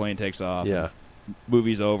course the plane takes off. Yeah.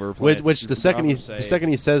 Movie's over. Which the second he Gotham the saved. second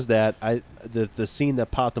he says that, the scene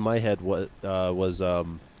that popped in my head was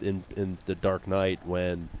in the Dark Knight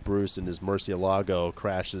when Bruce in his Murcielago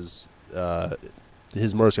crashes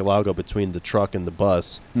his Murcielago between the truck and the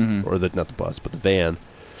bus, or not the bus but the van,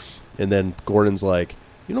 and then Gordon's like,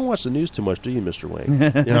 "You don't watch the news too much, do you, Mr.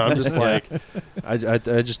 Wayne?" I'm just like, I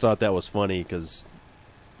just thought that was funny because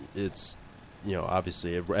it's.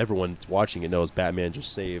 Obviously, everyone watching it knows Batman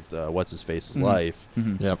just saved what's-his-face's life,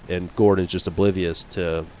 Yep. and Gordon's just oblivious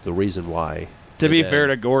to the reason why. To be And fair then-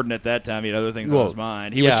 to Gordon at that time, he had other things Well, on his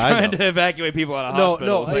mind. He yeah, was I trying know. to evacuate people out of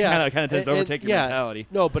hospitals. That yeah. kind of tends to overtake your mentality.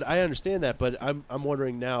 No, but I understand that. But I'm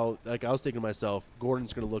wondering now. Like I was thinking to myself,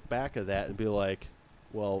 Gordon's going to look back at that and be like,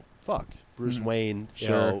 "Well, fuck, Bruce Wayne,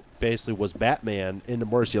 Sure. basically was Batman in the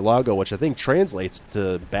Murcielago," which I think translates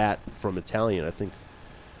to bat from Italian. I think.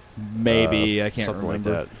 Maybe I can't something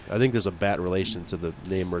remember. like that. I think there's a bat relation to the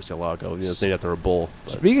name Murcielago. It's named after a bull.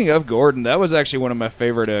 But. Speaking of Gordon, that was actually one of my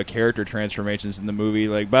favorite character transformations in the movie.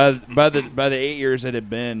 Like by the 8 years it had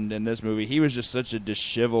been in this movie, he was just such a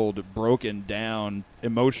disheveled, broken down,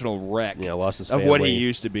 emotional wreck. Yeah, lost his of family. what he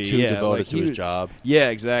used to be. Too Yeah, devoted like, to he his was- job. Yeah,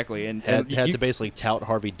 exactly. And Had you- to basically tout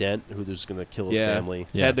Harvey Dent, who was going to kill his family.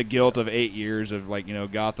 Yeah. had the guilt of 8 years of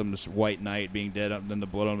Gotham's White Knight being dead, and then the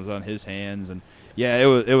blood was on his hands, and yeah,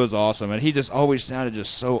 it was awesome, and he just always sounded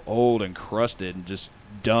just so old and crusted and just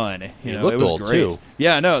done. He It looked was old, great. too.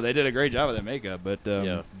 Yeah, no, they did a great job with that makeup, but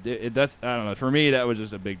Yeah. that's I don't know. For me, that was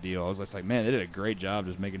just a big deal. I was just like, man, they did a great job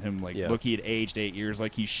just making him Yeah. look he had aged 8 years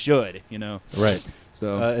like he should, Right.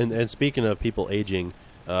 So And speaking of people aging,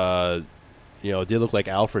 it did look like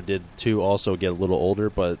Alfred did too. Also get a little older,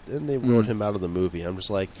 but then they wrote him out of the movie. I'm just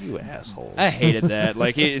like, you assholes. I hated that.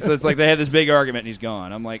 So it's like they had this big argument, and he's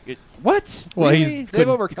gone. I'm like, what? Well, Really? They've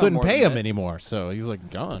overcome couldn't more pay than him that. anymore, so he's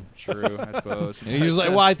like gone. True, I suppose. And he was like,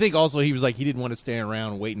 well, I think also he was like he didn't want to stand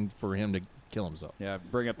around waiting for him to kill himself. Yeah,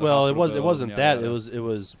 bring up the Well, it hospital wasn't bills that. and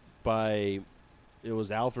yada, It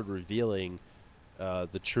was Alfred revealing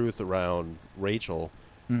the truth around Rachel.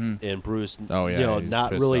 And Bruce, Oh, yeah, he's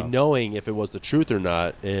not pissed really off. knowing if it was the truth or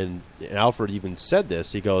not. And Alfred even said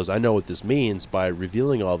this. He goes, "I know what this means by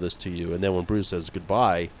revealing all this to you." And then when Bruce says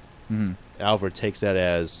goodbye, Alfred takes that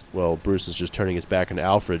as, well, Bruce is just turning his back on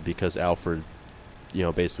Alfred because Alfred,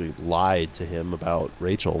 basically lied to him about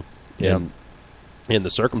Rachel and the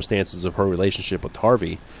circumstances of her relationship with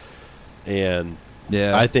Harvey. And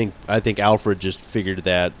Yeah. I think Alfred just figured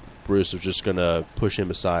that Bruce was just going to push him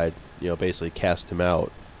aside, basically cast him out.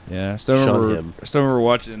 Yeah, I Shun him. still remember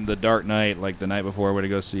watching The Dark Knight like the night before I went to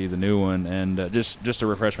go see the new one, and just to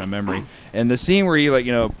refresh my memory. And the scene where he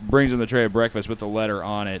brings him the tray of breakfast with the letter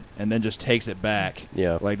on it, and then just takes it back.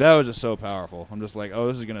 Yeah. like that was just so powerful. I'm just like, oh,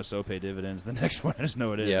 this is gonna so pay dividends. The next one, I just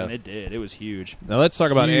know it is, Yeah. and it did. It was huge. Now let's talk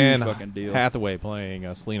about Huge Anne fucking deal. Hathaway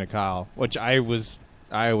playing Selena Kyle, which I was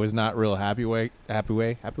not real happy with. Happy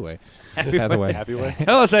way.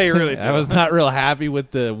 Tell us how you really feel. I was not real happy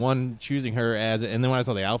with the one choosing her as, and then when I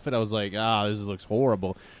saw the outfit, I was like, this looks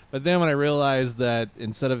horrible. But then when I realized that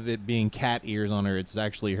instead of it being cat ears on her, it's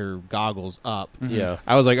actually her goggles up. Yeah.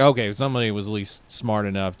 I was like, okay, somebody was at least smart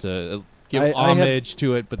enough to give I had- homage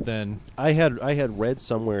to it. But then, I had read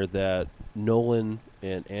somewhere that Nolan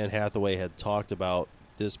and Anne Hathaway had talked about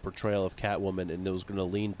this portrayal of Catwoman, and it was going to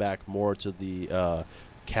lean back more to the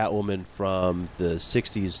Catwoman from the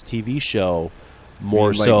 60s TV show, more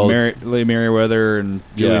like so. Lee Merriweather and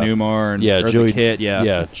Julie Yeah. Newmar and Yeah, Eartha Julie Kitt,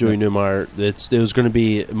 Julie Newmar. It was going to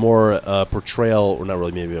be more a portrayal, or not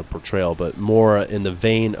really maybe a portrayal, but more in the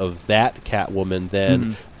vein of that Catwoman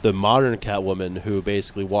than the modern Catwoman who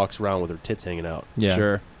basically walks around with her tits hanging out. yeah,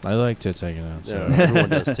 Sure. I like tits hanging out. So. Yeah, everyone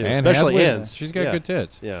does too, Anne especially Hathaway, Anne's. she's got Yeah. good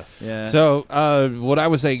tits. Yeah. Yeah. So what I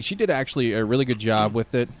was saying, she did actually a really good job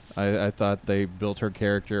with it. I thought they built her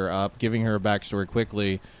character up, giving her a backstory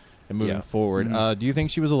quickly and moving forward. Do you think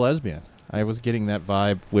she was a lesbian? I was getting that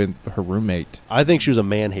vibe with her roommate. I think she was a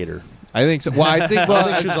man hater. I think so. Well, I think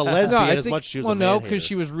she was a lesbian as much as she was a man because hater.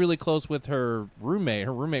 she was really close with her roommate.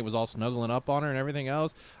 Her roommate was all snuggling up on her and everything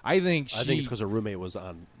else. I think it's because her roommate was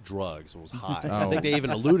on drugs and was high. Oh. I think they even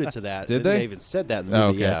alluded to that. Did They they? even said that in the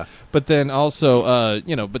movie. okay. Yeah. But then also,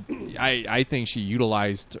 but I think she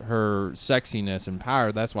utilized her sexiness and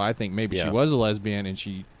power. That's why I think maybe she Yeah. was a lesbian and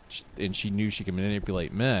she knew she could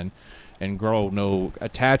manipulate men and grow no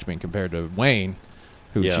attachment compared to Wayne.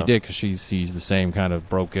 who she did because she's the same kind of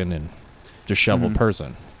broken and disheveled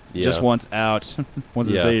person. Yeah. Just wants out.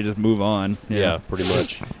 Wants to say to just move on. Yeah, pretty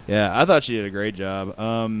much. Yeah, I thought she did a great job.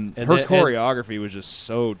 Her choreography was just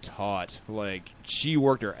so taut. Like, she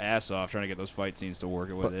worked her ass off trying to get those fight scenes to work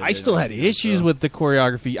with it. I still had issues with the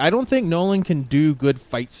choreography. I don't think Nolan can do good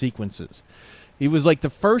fight sequences. He was like, the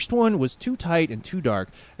first one was too tight and too dark,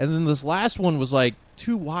 and then this last one was like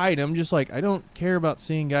too wide. I'm just like, I don't care about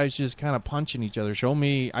seeing guys just kind of punching each other. Show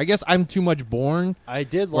me. I guess I'm too much born. I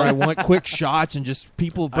did where like. I want quick shots and just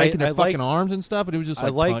people breaking their fucking arms and stuff. But it was just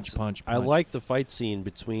like punch. I liked the fight scene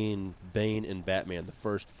between Bane and Batman, the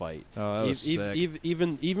first fight. Oh, that was sick.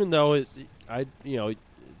 Even though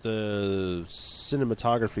the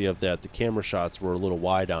cinematography of that, the camera shots were a little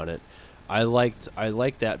wide on it. I liked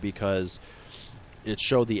that because it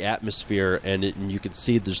showed the atmosphere, and you could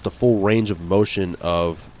see just the full range of motion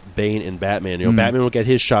of Bane and Batman. Batman would get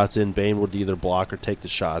his shots in, Bane would either block or take the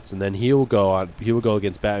shots, and then he would go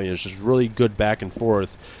against Batman. It's just really good back and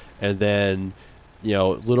forth, and then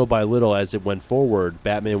little by little as it went forward,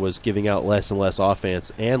 Batman was giving out less and less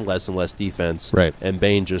offense and less defense, right? And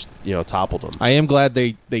Bane just toppled him. I am glad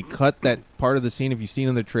they cut that part of the scene. If you've seen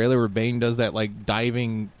in the trailer where Bane does that like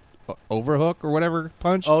diving overhook or whatever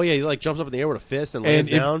punch. Oh yeah, he like jumps up in the air with a fist and lands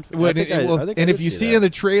down. If you see it in the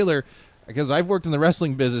trailer, because I've worked in the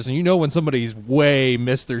wrestling business, and when somebody's way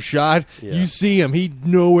missed their shot, you see him, he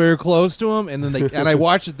nowhere close to him, and then and I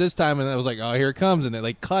watched it this time, and I was like, oh, here it comes, and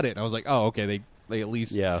they cut it, and I was like, oh, okay, they at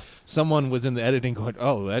least someone was in the editing going,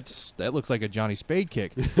 oh, that looks like a Johnny Spade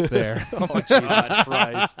kick there. Oh Jesus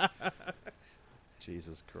Christ.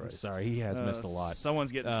 Jesus Christ. I'm sorry, he has missed a lot.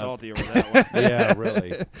 Someone's getting salty over that one. Yeah,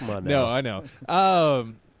 really. Come on now. No, I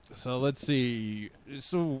know. So let's see.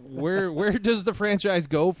 So where does the franchise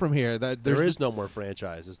go from here? There is no more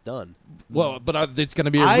franchise. It's done. Well, but it's going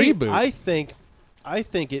to be a reboot. I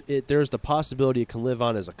think there's the possibility it can live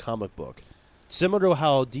on as a comic book. Similar to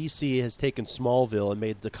how DC has taken Smallville and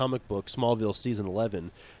made the comic book Smallville Season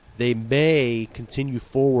 11, they may continue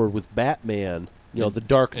forward with Batman. The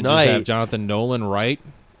Dark Knight. Just have Jonathan Nolan write?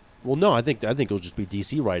 Well, no, I think it'll just be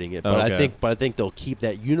DC writing it, but I think they'll keep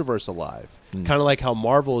that universe alive. Kind of like how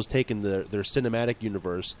Marvel has taken their cinematic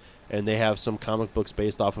universe and they have some comic books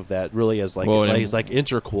based off of that, really as like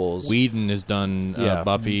interquels. Whedon has done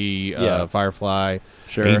Buffy, Firefly,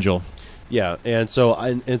 Angel. Yeah, and so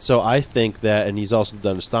I think that, and he's also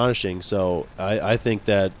done Astonishing. So I think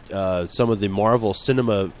that some of the Marvel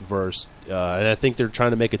cinema verse, and I think they're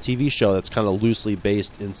trying to make a TV show that's kind of loosely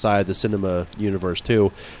based inside the cinema universe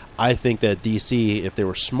too. I think that DC, if they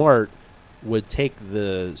were smart, would take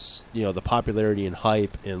the popularity and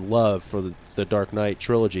hype and love for the Dark Knight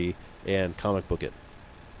trilogy and comic book it.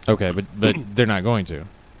 Okay, but they're not going to.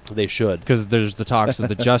 They should, because there's the talks of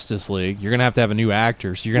the Justice League. You're gonna have to have a new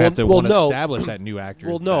actor, so you're gonna have to want to establish that new actor.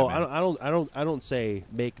 Well, no, I don't say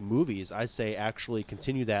make movies. I say actually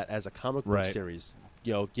continue that as a comic book series.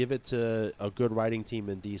 Give it to a good writing team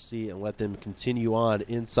in DC and let them continue on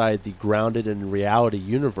inside the grounded in reality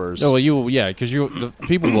universe. No, because the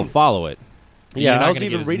people will follow it. Yeah, I was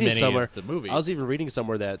even reading somewhere.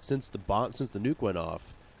 That since the nuke went off,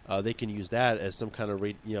 they can use that as some kind of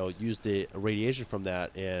use the radiation from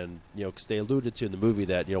that, and because they alluded to in the movie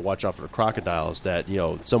that watch out for the crocodiles, that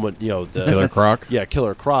someone the Killer Croc,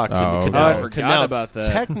 Killer Croc can now about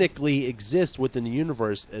that. Technically exist within the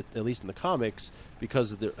universe, at least in the comics,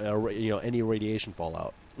 because of the any radiation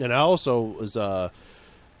fallout. And I also was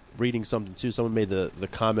reading something too. Someone made the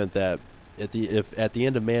comment that at the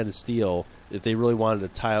end of Man of Steel, if they really wanted to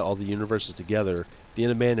tie all the universes together, the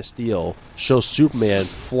end of Man of Steel shows Superman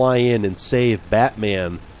fly in and save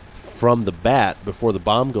Batman from the bat before the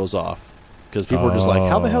bomb goes off. Because people were just like,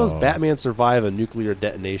 how the hell does Batman survive a nuclear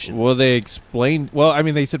detonation? Well, they explained... Well, I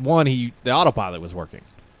mean, they said, one, the autopilot was working.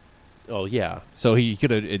 Oh, yeah. So he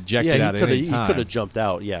could have ejected out at any time. He could have jumped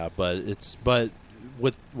out, yeah. But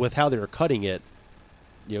with how they were cutting it,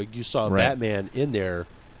 you saw Batman in there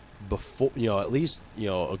before, at least,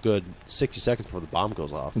 a good 60 seconds before the bomb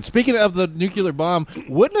goes off. And speaking of the nuclear bomb,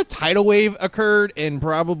 wouldn't a tidal wave occurred and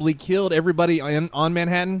probably killed everybody on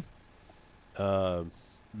Manhattan?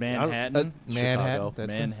 Manhattan?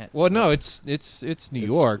 Manhattan. Well, no, it's New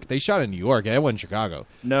York. They shot in New York. That wasn't Chicago.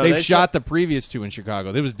 No, they shot the previous two in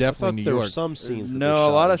Chicago. It was definitely New there York. Were some scenes. No,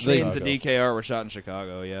 a lot of scenes at DKR were shot in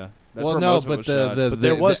Chicago. Yeah. That's but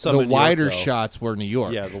there was some the wider York, shots were New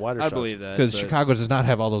York. Yeah, the wider shots. I believe that. Because Chicago does not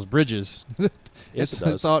have all those bridges. Yes, it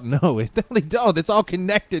does. It's all, no, they don't. It's all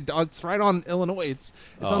connected. It's right on Illinois. It's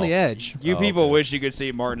on the edge. You people wish you could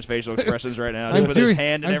see Martin's facial expressions right now. With his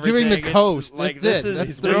hand and I'm everything. doing the coast. Like,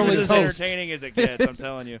 that's They're This only is as coast. entertaining as it gets. I'm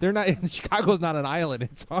telling you. They're not. Chicago's not an island.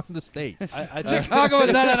 It's on the state. I think Chicago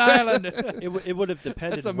is not an island. it would have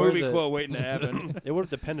depended. That's a where movie the, quote waiting to happen. It would have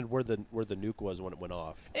depended where the nuke was when it went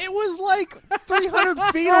off. It was like 300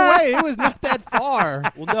 feet away. It was not that far.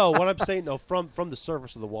 Well, no, what I'm saying, no, from the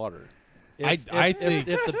surface of the water. I think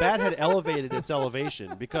if the bat had elevated its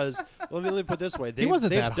elevation, because let me put it this way, he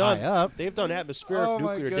wasn't that high up. They've done atmospheric Oh,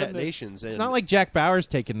 my nuclear goodness. detonations. It's and not like Jack Bauer's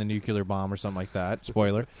taking the nuclear bomb or something like that.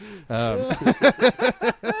 Spoiler.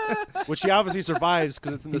 which he obviously survives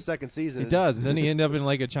because it's in the second season. It does. And then he ended up in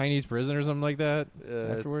like a Chinese prison or something like that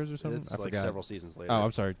It's- afterwards or something. It's I like forgot. several seasons later. Oh,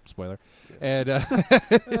 I'm sorry. Spoiler. And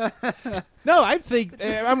no, I think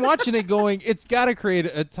I'm watching it going. It's got to create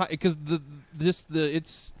a because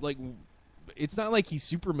it's like. It's not like he's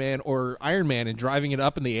Superman or Iron Man and driving it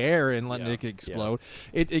up in the air and letting it explode.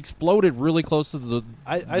 Yeah. It exploded really close to the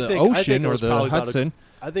ocean or the Hudson.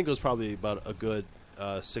 I think it was probably about a good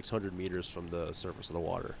 600 meters from the surface of the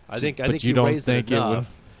water. I think you he don't raised think it it enough.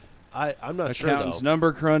 would? I'm not sure Accountants though.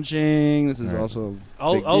 number crunching. This is also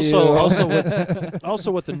big deal.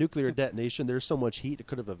 Also with the nuclear detonation, there's so much heat it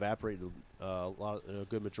could have evaporated a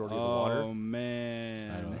good majority of the water. Oh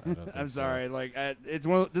man, I don't think I'm so. sorry. Like this is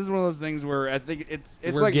one of those things where I think it's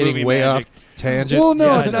We're like getting movie way magic. off tangent. Well, no,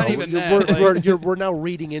 Yeah, it's I not know. even We're- that. we're, Like, we're now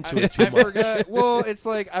reading into it too I much. forgot. Well, it's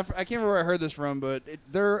like I can't remember where I heard this from, but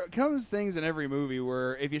there comes things in every movie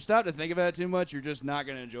where if you stop to think about it too much, you're just not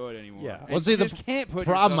going to enjoy it anymore. Yeah. And Well, see, you the just can't put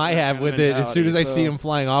problem yourself I in that have kind of with it, as soon as I mentality, see so- him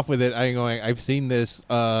flying off with it, I'm going, I've seen this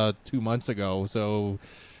 2 months ago, so,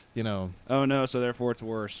 you know. Oh no, so therefore it's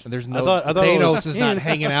worse. And there's no I thought it Thanos was- is not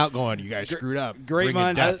hanging out going, you guys screwed up. Great Bring it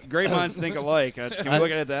minds, down. great minds think alike. Can we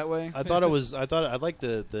look at it that way? I like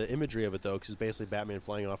the imagery of it though, because it's basically Batman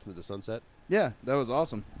flying off into the sunset. Yeah, that was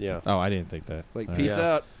awesome. Yeah, Oh, I didn't think that. Like peace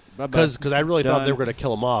Yeah. out. Bye-bye. because I really thought they Done. were going to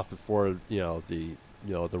kill him off before the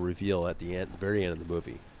reveal at the end, the very end of the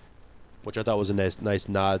movie, which I thought was a nice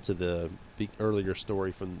nod to the earlier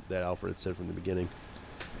story from that Alfred said from the beginning.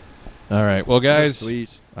 All right. Well, guys,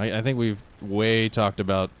 Sweet. I think we've way talked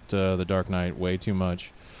about The Dark Knight way too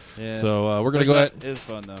much. Yeah. So we're going to go ahead. It is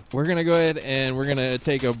fun though. We're going to go ahead and we're going to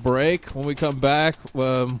take a break. When we come back,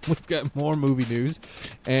 we've got more movie news.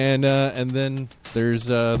 And then there's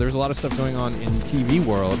a lot of stuff going on in TV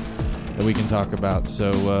world that we can talk about.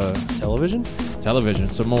 So Television? television,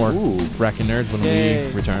 some more Frakkin Nerds when Yay.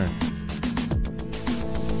 we return.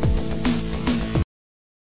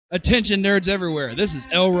 Attention nerds everywhere, this is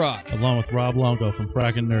El Rock. Along with Rob Longo from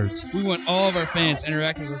Frakkin Nerds. We want all of our fans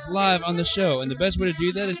interacting with us live on the show, and the best way to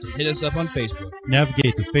do that is to hit us up on Facebook.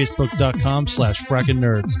 Navigate to facebook.com/Frakkin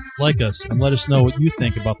Nerds. Like us and let us know what you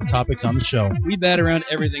think about the topics on the show. We bat around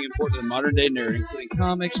everything important to the modern day nerd, including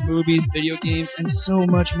comics, movies, video games, and so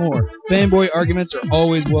much more. Fanboy arguments are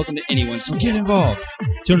always welcome to anyone, so get involved.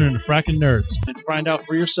 Tune in to Frakkin Nerds and find out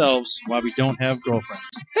for yourselves why we don't have girlfriends.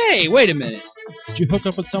 Hey, wait a minute. Did you hook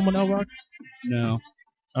up with someone, El Rock? No.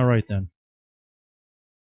 All right, then.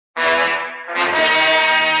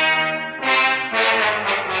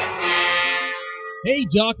 Hey,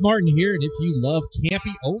 Doc Martin here, and if you love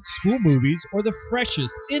campy old school movies or the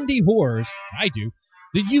freshest indie horrors, I do,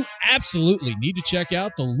 then you absolutely need to check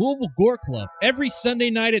out the Louisville Gore Club every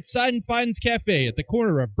Sunday night at Side and Finds Cafe at the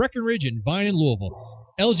corner of Breckenridge and Vine in Louisville.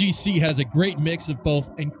 LGC has a great mix of both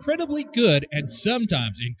incredibly good and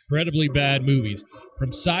sometimes incredibly bad movies,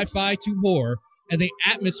 from sci-fi to horror, and the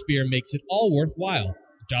atmosphere makes it all worthwhile.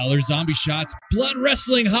 Dollar zombie shots, blood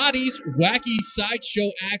wrestling hotties, wacky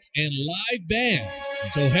sideshow acts, and live bands.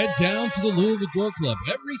 So head down to the Louisville Gore Club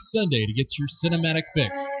every Sunday to get your cinematic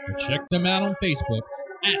fix. Or check them out on Facebook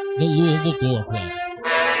at the Louisville Gore Club.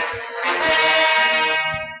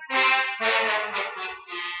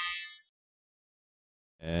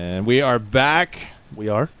 And we are back. We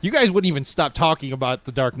are. You guys wouldn't even stop talking about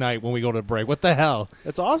The Dark Knight when we go to break. What the hell?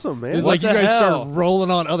 It's awesome, man. It's What like you the guys hell? start rolling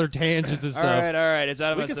on other tangents and All stuff. right, all right. It's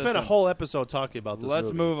out of We my could system. spend a whole episode talking about this.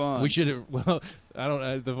 Let's movie. move on. We should have. Well, I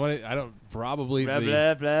don't. The one. I don't. Probably. Blah, the,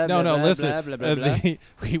 blah, blah, no, blah, no. blah, Listen. blah, blah, blah,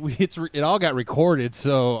 blah. It all got recorded,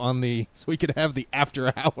 so we could have the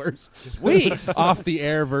after hours, Sweet. off the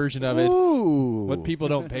air version of it. Ooh. What people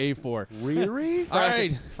don't pay for. Really? All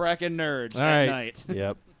right. Frackin' nerds All at right. night.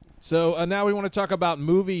 Yep. So now we want to talk about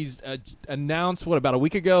movies announced, about a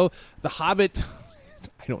week ago? The Hobbit,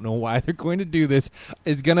 I don't know why they're going to do this,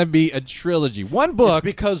 is going to be a trilogy. One book. It's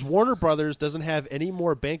because Warner Brothers doesn't have any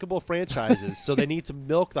more bankable franchises, so they need to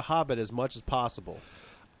milk The Hobbit as much as possible.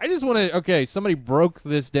 I just want to, okay, somebody broke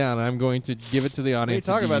this down. I'm going to give it to the What are you audience.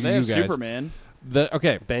 talking and about? to They have you guys. Superman.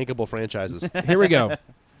 Okay, Bankable franchises. here we go.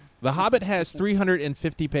 The Hobbit has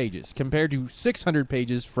 350 pages compared to 600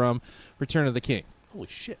 pages from Return of the King. Holy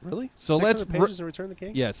shit! Really? So 600 pages in Return of the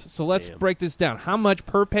King. Yes. So let's Damn. break this down. How much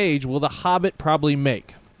per page will The Hobbit probably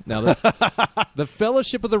make? Now, the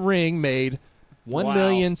Fellowship of the Ring made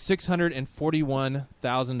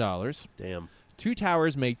 $1,641,000. Damn. Two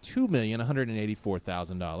Towers made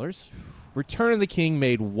 $2,184,000. Return of the King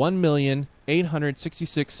made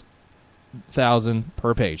 $1,866,000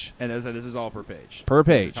 per page. And this is all per page. Per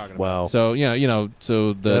page. Wow. So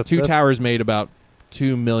so the Two Towers made about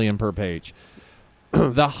 $2 million per page.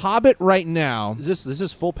 The Hobbit right now. Is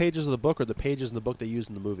this full pages of the book or the pages in the book they use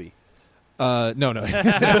in the movie? No.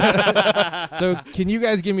 So can you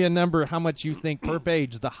guys give me a number how much you think per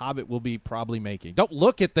page The Hobbit will be probably making? Don't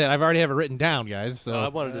look at that. I've already have it written down, guys. So I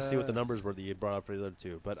wanted to see what the numbers were that you brought up for the other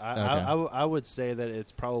two. But I would say that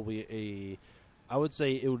it's probably I would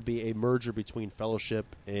say it would be a merger between Fellowship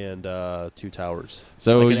and Two Towers.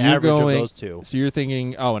 So like an you're average going, of those two. So you're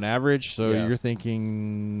thinking, an average. So Yeah. you're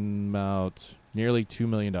thinking about nearly $2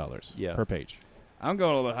 million per page. I'm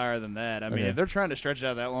going a little bit higher than that. I mean, if they're trying to stretch it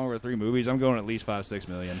out that long over 3 movies, I'm going at least $5-6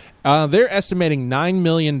 million. They're estimating $9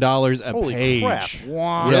 million a Holy page. crap.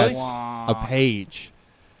 Yes, Wah. a page.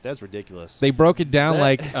 That's ridiculous. They broke it down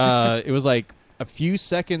like it was like a few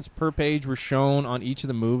seconds per page were shown on each of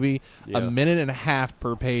the movie. Yeah. A minute and a half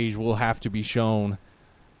per page will have to be shown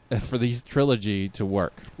for these trilogy to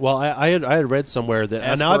work. Well, I had read somewhere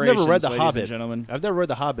that now I've never read The ladies Hobbit. and gentlemen. I've never read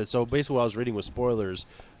The Hobbit, so basically what I was reading was spoilers.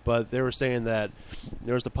 But they were saying that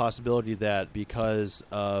there was the possibility that because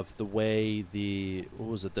of the way the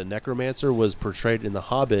necromancer was portrayed in The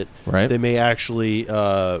Hobbit, Right. they may actually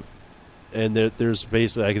and there's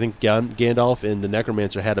basically I think Gandalf and the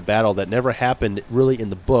necromancer had a battle that never happened really in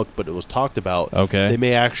the book, but it was talked about. Okay. They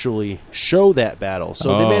may actually show that battle,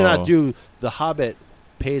 so they may not Oh. do The Hobbit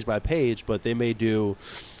page by page, but they may do.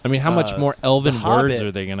 I mean, how much more elven The words Hobbit-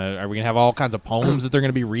 are they gonna? Are we gonna have all kinds of poems that they're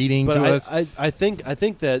gonna be reading But to us? I think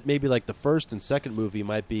that maybe like the first and second movie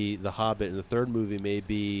might be The Hobbit, and the third movie may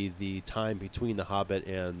be the time between The Hobbit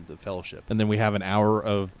and the Fellowship. And then we have an hour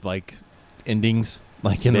of like endings,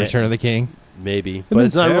 like in Yeah. Return of the King. Maybe, but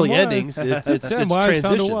it's not really endings. It's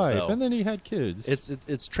transitions, though. and then he had kids.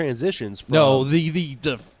 It's transitions. From, No,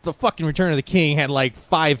 the fucking Return of the King had like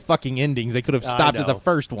 5 fucking endings. They could have I stopped at the know.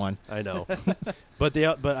 first one. I know, but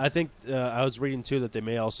I think I was reading too that they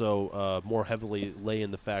may also more heavily lay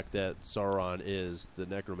in the fact that Sauron is the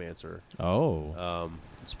necromancer. Oh,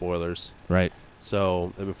 Spoilers. right.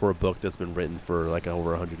 So I mean, for a book that's been written for like over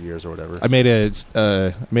 100 years or whatever. I made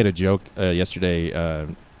a joke yesterday.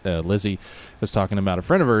 Lizzie was talking about a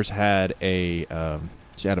friend of hers had she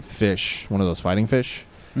had a fish, one of those fighting fish.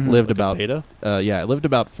 Lived Like a about beta? It lived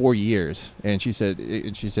about 4 years, and she said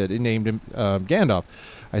it named him Gandalf.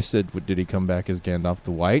 I said, did he come back as Gandalf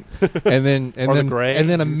the White? And then Or the gray? and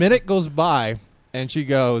then a minute goes by, and she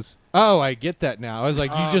goes, "Oh, I get that now." I was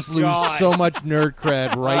like, "You just lose so much nerd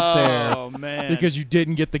cred right there." Oh, man. Because you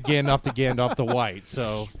didn't get the Gandalf the White.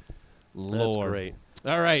 So, Lord. That's great.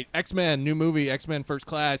 All right, X-Men, new movie, X-Men First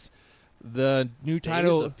Class. The new Days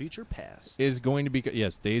title of Future Past. is going to be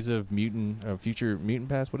Days of Future Mutant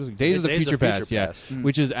Past. What is it? Days of the Days of Future Future Past. Yeah, Past.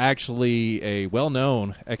 which is actually a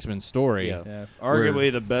well-known X-Men story. Yeah. Yeah,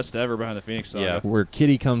 arguably the best ever behind the Phoenix Saga. Yeah. Where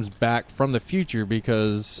Kitty comes back from the future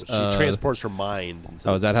because She transports her mind. Into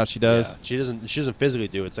Oh, is that how she does? Yeah. She doesn't physically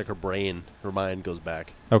do it. It's like her brain, her mind goes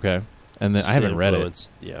back. Okay, and then Just I haven't to read it. influence.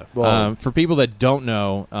 Yeah. Well, For people that don't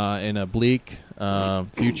know, in a bleak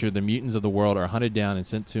future, the mutants of the world are hunted down and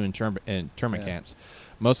sent to internment camps.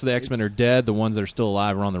 Most of the X-Men are dead. The ones that are still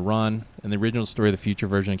alive are on the run. In the original story, the future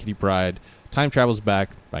version of Kitty Pryde time travels back,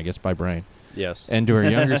 I guess, by brain, yes. into her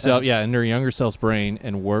younger self. Yeah, into her younger self's brain,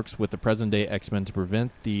 and works with the present-day X-Men to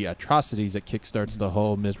prevent the atrocities that kickstarts the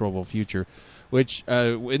whole miserable future. Which,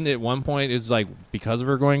 at one point, is like because of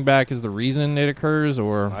her going back is the reason it occurs,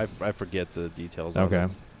 or I forget the details. okay.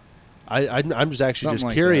 Of it. I'm just actually Something just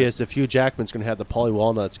like curious if Hugh Jackman's going to have the Polly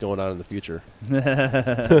Walnuts going on in the future.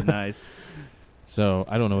 Nice. So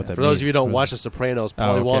I don't know what that For means. those of you who don't What watch is The Sopranos, Oh,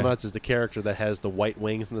 Polly okay. Walnuts is the character that has the white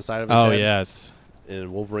wings on the side of it? his Oh head. yes.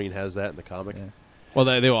 And Wolverine has that in the comic. Yeah. Well,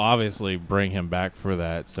 they will obviously bring him back for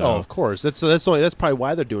that. So Oh, of course. That's probably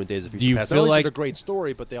why they're doing Days of Future you Past. feel Not only is like- it a great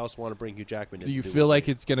story, but they also want to bring Hugh Jackman in. do you to do feel like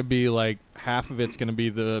Wolverine. it's going to be like half of it's going to be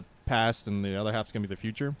the past and the other half's going to be the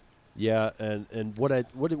future? Yeah, and what it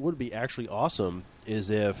would be actually awesome is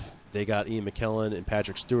if they got Ian McKellen and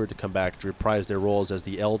Patrick Stewart to come back to reprise their roles as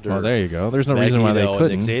the Elder. Well, there you go. There's no reason why they Magneto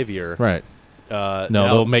couldn't. and Xavier. Right. No, No,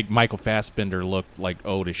 they'll make Michael Fassbender look like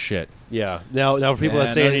old as shit. Yeah. Now for people Yeah,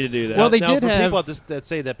 that say no need to do that. Well, they now did for have- people that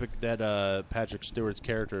say that Patrick Stewart's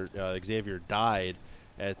character Xavier died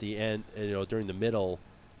at the end. During the middle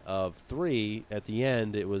of 3. At the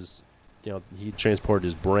end, it was he transported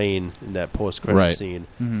his brain in that post-credit scene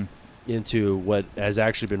into what has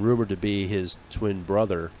actually been rumored to be his twin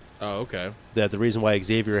brother. Oh, okay. That the reason why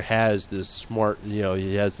Xavier has this smart,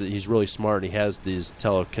 he's really smart and he has these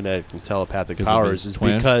telekinetic and telepathic powers is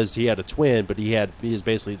because he had a twin, but he has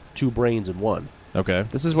basically two brains in one. Okay.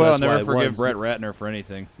 This is why I'll never forgive Brett Ratner for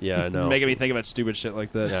anything. Yeah, I know. Making me think about stupid shit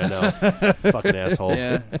like that. Yeah, I know. Fucking asshole.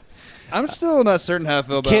 Yeah. I'm still not certain how I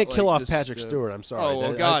feel about Can't kill off Patrick Stewart. I'm sorry. Oh,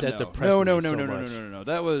 well, God, that no. depressed me so much.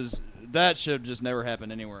 No. That should have just never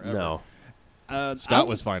happened anywhere ever. No. Scott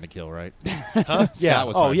was fine to kill, right? Huh? Yeah.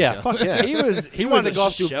 Was oh, yeah. To Fuck yeah. He wanted to a go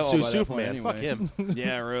off to Superman. Anyway. Fuck him.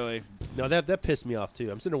 Yeah, really. No, that pissed me off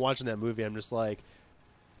too. I'm sitting there watching that movie. I'm just like,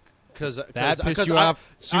 that pissed you off.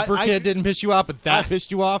 Super Kid didn't piss you off, but that pissed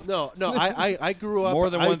you off. No. I grew up. More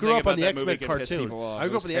than I one grew thing up on about the that X-Men movie can piss cartoon. people off. I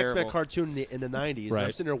grew up It on was the X-Men terrible. cartoon in the 90s. Right. And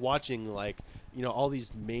I'm sitting there watching all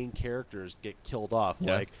these main characters get killed off.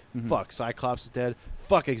 Yeah. Like fuck, Cyclops is dead.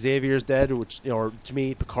 Fuck, Xavier's dead. Which or to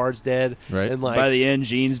me, Picard's dead. Right. And like by the end,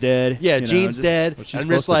 Jean's dead. Yeah, Jean's dead. Well, she's and I'm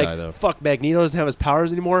just supposed like, to die, though. fuck, Magneto doesn't have his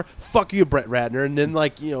powers anymore. Fuck you, Brett Ratner. And then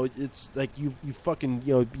it's like you fucking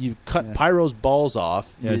you cut Pyro's balls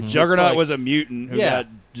off. Yeah, It's Juggernaut like- was a mutant who got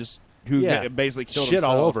basically killed Shit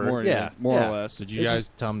himself all over. more or less. Did you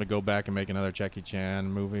guys tell him to go back and make another Jackie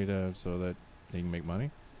Chan movie so that he can make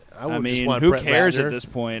money? I just mean, want who Brett cares Ratner at this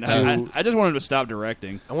point? to- I just wanted him to stop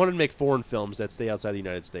directing. I wanted to make foreign films that stay outside the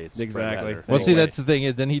United States. Exactly. Brett Ratner. Well, see, Anyway. that's the thing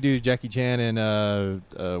is, didn't he do Jackie Chan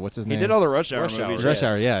and what's his name? He did all the Rush Hour Rush Hour, movies. Rush yes.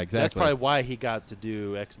 Hour, yeah, exactly. That's probably why he got to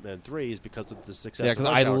do X-Men 3 is because of the success. Yeah, of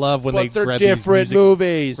because Rush I Hour. love when But they they're grab different these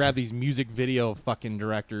movies. grab these music video fucking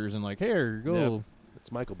directors and like, here, go. Yeah.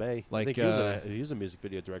 It's Michael Bay. Like, I think he was a music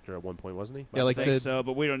video director at one point, wasn't he? Yeah, like I think so,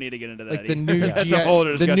 but we don't need to get into that. like the either. new That's a whole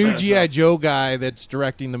other the discussion new in GI itself. Joe guy that's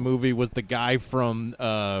directing the movie was the guy from.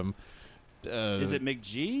 Is it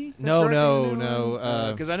McGee? No.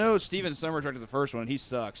 Because I know Steven Sommers directed the first one. And he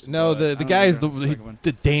sucks. No, but the I guy is don't remember second one.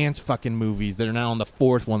 the dance fucking movies that are now on the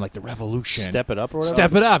fourth one, like the Revolution. Step It Up or whatever?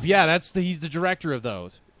 Step It Up. Yeah, he's the director of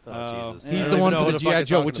those. Oh, Jesus. Yeah. He's I the don't one even for know the who fuck GI you're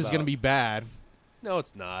Joe, talking which is going to about. be bad. No,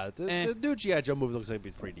 it's not. The new G.I. Joe movie looks like it'd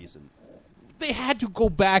be pretty decent. They had to go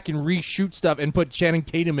back and reshoot stuff and put Channing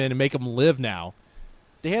Tatum in and make him live now.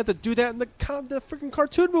 They had to do that in the freaking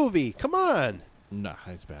cartoon movie. Come on. No,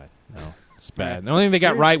 it's bad. No, it's bad. The only thing they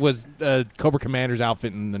got right was Cobra Commander's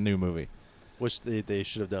outfit in the new movie. Which they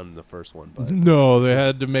should have done in the first one. But No, they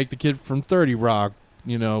had to make the kid from 30 Rock,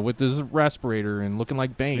 with his respirator and looking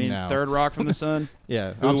like Bane I mean, now. Third Rock from the Sun.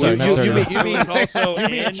 Yeah, Who I'm sorry, was- not who- 30 you Rock. mean- you mean also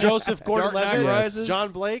in Joseph Dark Gordon-Levitt, Knight Rises?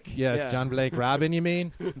 John Blake, Yes, Yeah. John Blake. Robin, you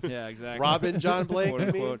mean? Yeah, exactly. Robin John Blake. Quote, you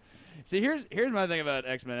mean? unquote. See, here's my thing about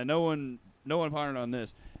X-Men, and no one pondered on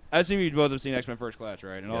this. I assume you both have seen X-Men First Class,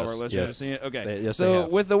 right? And all of our Yes, listeners yes. have seen it. Okay. Yes, they so have.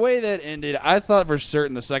 with the way that ended, I thought for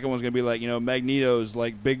certain the second one's gonna be like Magneto's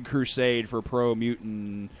like big crusade for pro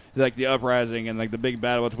mutant, like the uprising and like the big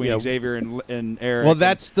battle between Xavier and Eric. Well,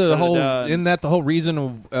 that's the whole. da-da-da. Isn't that the whole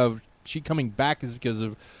reason of she coming back is because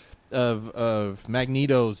of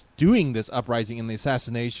Magneto's doing this uprising and the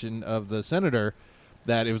assassination of the senator.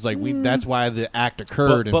 That it was like that's why the act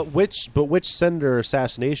occurred. But which senator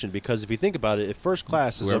assassination? Because if you think about it, if First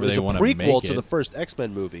Class is a Whoever they wanna prequel make to it. the first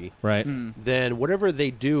X-Men movie, right. then whatever they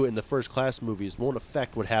do in the First Class movies won't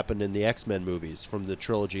affect what happened in the X-Men movies from the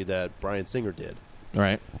trilogy that Bryan Singer did.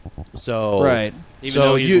 Right. So right. Even so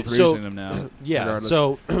though he's you- producing so- them now. yeah. regardless.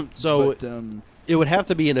 So But, it would have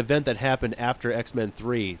to be an event that happened after X-Men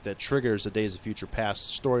 3 that triggers the Days of Future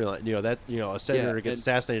Past storyline. A senator gets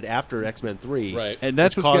assassinated after X-Men 3. Right. and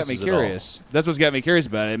that's which what's got me causes it all. curious. That's what's got me curious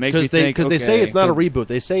about it. It makes me think Because they say okay, it's not a but- reboot.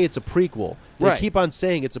 They say it's a prequel. They Right. keep on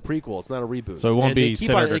saying it's a prequel. It's not a reboot. So it won't And they be keep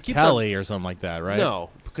on- Senator they keep on- Kelly or something like that, right? No,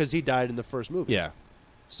 because he died in the first movie. Yeah.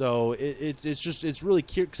 So it's really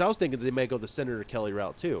curious. Because I was thinking that they might go the Senator Kelly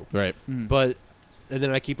route too. Right. But and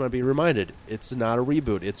then I keep on being reminded it's not a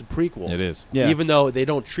reboot. It's a prequel. It is. Yeah. Even though they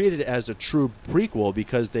don't treat it as a true prequel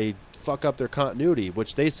because they fuck up their continuity,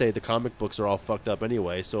 which they say the comic books are all fucked up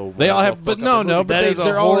anyway. So They all why have- fuck but up no, the no, movie? but That they- is a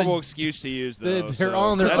they're all- horrible excuse to use, though. They're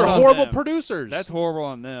all in their because that's they're on horrible them. producers. That's horrible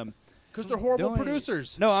on them. Because they're horrible Don't-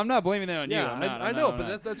 producers. No, I'm not blaming that on you. Yeah, I'm not, I I'm know, not,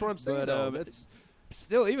 but that's what I'm saying. But, though. That's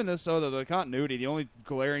still, even this, so the continuity, the only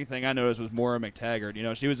glaring thing I noticed was Maura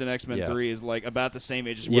McTaggart. She was in X-Men Yeah. 3, is like about the same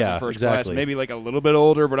age as she was Yeah, in First exactly. Class, maybe like a little bit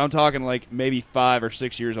older, but I'm talking like maybe 5 or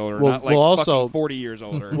 6 years older, Well- not like well, also- fucking 40 years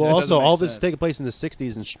older. well. That Also, doesn't make all this is sense. taking place in the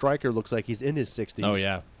 '60s, and Stryker looks like he's in his '60s. Oh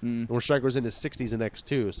yeah. Where Stryker's in his '60s in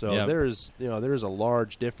X2. So Yeah. there's there's a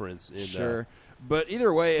large difference in Sure, but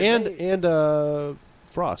either way, if they- and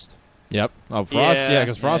Frost. Yep. Oh, Frost. Yeah,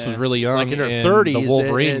 because Frost was really young, like in her 30s. The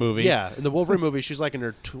Wolverine movie. Yeah, in the Wolverine movie, she's like in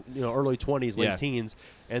her early 20s, late Yeah. teens,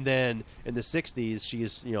 and then in the 60s,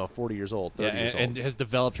 she's 40 years old, 30 years old, and has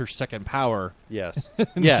developed her second power. Yes.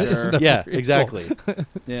 Yes. Sure. Yeah. Exactly.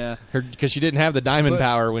 Yeah. Because she didn't have the diamond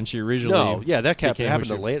power when she originally. No. Yeah, that happened in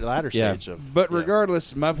the latter Yeah. stage of. But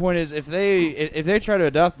regardless, my point is, if they try to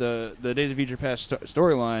adopt the Days of Future Past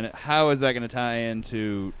storyline, how is that going to tie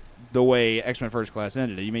into the way X-Men First Class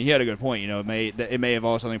ended? I mean, he had a good point. It may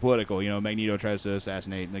involve something political. Magneto tries to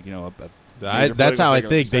assassinate, that's how I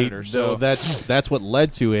think senator, so that's what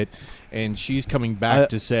led to it, and she's coming back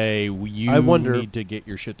to say need to get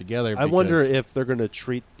your shit together. I wonder if they're going to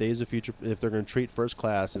treat Days of Future, if they're going to treat First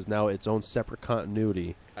Class as now its own separate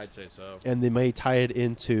continuity. I'd say so, and they may tie it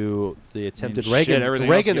into the attempted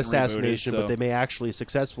Reagan assassination, but they may actually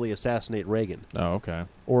successfully assassinate Reagan. Oh, okay.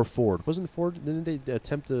 Or Ford. Didn't they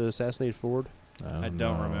attempt to assassinate Ford? I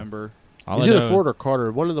don't remember. It's either Ford or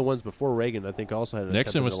Carter. One of the ones before Reagan, I think, also had an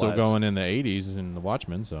Nixon was attempt still going in the 80s in the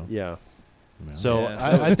Watchmen, so yeah. So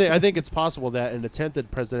I think it's possible that an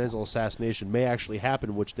attempted presidential assassination may actually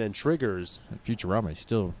happen, which then triggers. Futurama is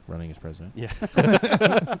still running as president. Yeah.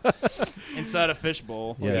 Inside a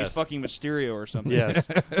fishbowl, like he's fucking Mysterio or something. Yes.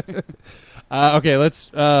 Okay, let's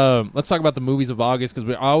talk about the movies of August, because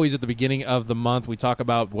we're always at the beginning of the month. We talk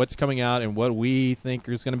about what's coming out and what we think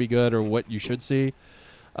is going to be good or what you should see.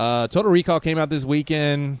 Total Recall came out this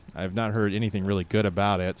weekend. I've not heard anything really good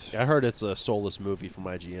about it. I heard it's a soulless movie from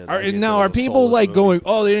IGN. Are people like going,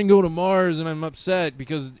 oh, they didn't go to Mars, and I'm upset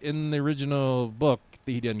because in the original book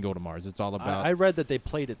he didn't go to Mars. It's all about. I read that they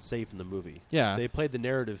played it safe in the movie. Yeah, they played the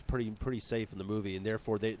narrative pretty safe in the movie, and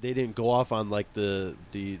therefore they didn't go off on like the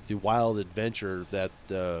wild adventure that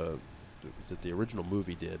the original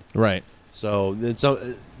movie did. Right. So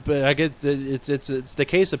but I get it's the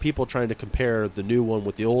case of people trying to compare the new one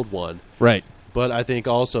with the old one, right? But I think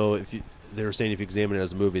also they were saying if you examine it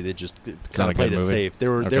as a movie, they just kind of played it safe.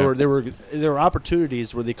 There were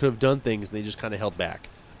opportunities where they could have done things and they just kind of held back.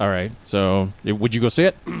 All right. So would you go see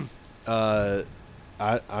it? I'm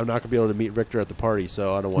not going to be able to meet Richter at the party,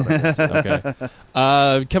 so I don't want to.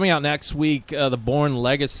 Okay. Coming out next week, The Bourne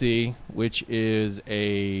Legacy, which is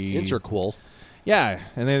a interquel. Yeah,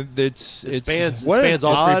 and then it spans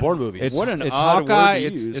all three Bourne movies. It's Hawkeye.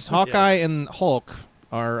 It's Hawkeye and Hulk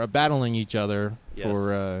are battling each other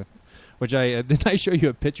for. Which didn't I show you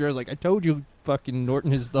a picture? I was like, I told you, fucking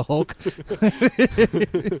Norton is the Hulk.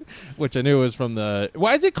 Which I knew was from the.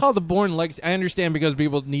 Why is it called the Bourne Legacy? I understand because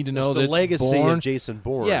people need to know the legacy Bourne. of Jason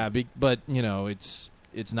Bourne. Yeah, but it's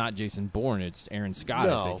not Jason Bourne. It's Aaron Scott.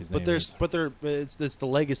 No, I think his but name is. it's the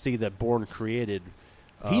legacy that Bourne created.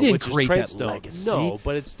 He didn't which create is that legacy. No,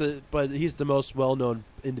 but he's the most well-known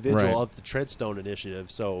individual Right. of the Treadstone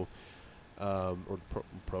Initiative. So, or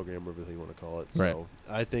program, whatever you want to call it. So Right.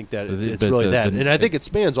 I think that But it's really that, and I think it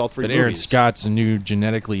spans all three But movies. Aaron Scott's a new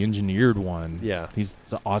genetically engineered one. Yeah. He's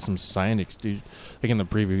an awesome science dude. Like in the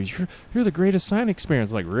preview, you're the greatest science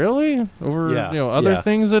experience. Like, really? Over other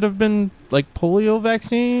things that have been, like polio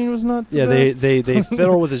vaccine was not the best? they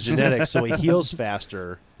fiddle with his genetics so he heals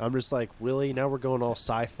faster. I'm just like, really? Now we're going all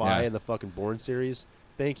sci-fi in the fucking Bourne series?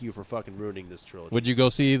 Thank you for fucking ruining this trilogy. Would you go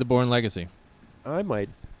see The Bourne Legacy? I might.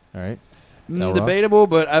 All right. Debatable,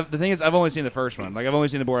 but the thing is, I've only seen the first one. Like, I've only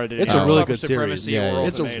seen the Bourne Identity. It's a really good series. Yeah,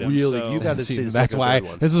 it's a really. You got to see. That's why.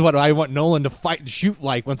 This is what I want Nolan to shoot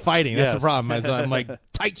like when fighting. That's the problem. I'm like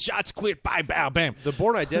tight shots, quit, bye, bow, bam. The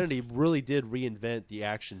Bourne Identity really did reinvent the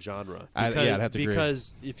action genre. I'd have to agree.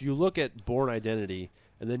 Because if you look at Bourne Identity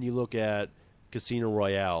and then you look at Casino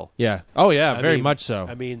Royale. Yeah. Oh yeah, very much so.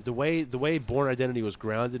 I mean, the way Bourne Identity was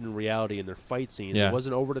grounded in reality in their fight scenes, it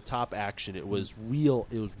wasn't over the top action. It was real.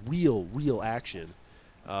 It was real action.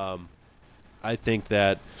 I think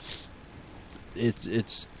that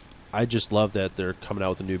it's. I just love that they're coming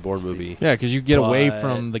out with a new Bourne movie. Yeah, because you get away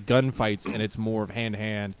from the gunfights and it's more of hand to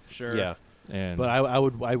hand. Sure. Yeah. But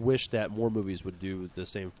I wish that more movies would do the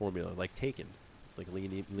same formula, like Taken. Like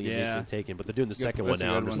Liam Neeson Taken, but they're doing the second one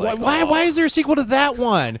now. Why is there a sequel to that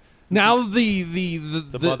one? Now the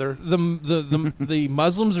mother, the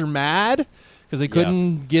Muslims are mad because they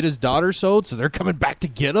couldn't get his daughter sold, so they're coming back to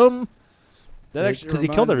get him. Because he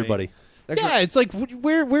killed everybody. Yeah, it's like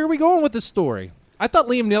where are we going with this story? I thought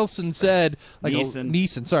Liam Neeson said like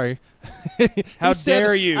Neeson, sorry. How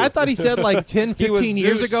dare you? I thought he said like 10, 15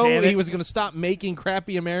 years Zeus, ago he was going to stop making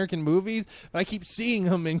crappy American movies, but I keep seeing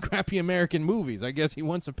him in crappy American movies. I guess he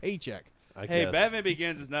wants a paycheck. Hey, Batman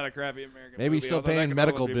Begins is not a crappy American movie. Maybe he's still paying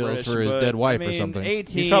medical bills British, for his dead wife or something.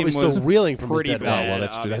 He's probably still reeling from his dead wife. Well,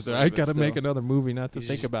 that's true. I got to make another movie not to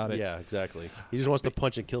think about it. Yeah, exactly. He just wants to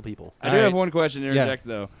punch and kill people. I do have one question to interject,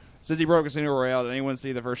 though. Since he broke Casino Royale, did anyone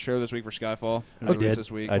see the first show this week for Skyfall? I did.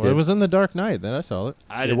 This week. I Well, did. it was in the Dark Knight. Then I saw it.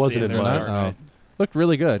 I didn't wasn't see it in in the mine. Dark Knight. Looked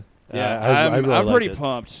really good. Yeah, I really I'm pretty liked it.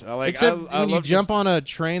 pumped. Except I when you love jump on a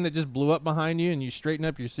train that just blew up behind you and you straighten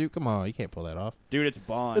up your suit. Come on, you can't pull that off. dude, it's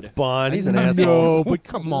Bond. It's Bond. He's an No, asshole. but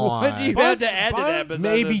come on. What do you have to add to that? Besides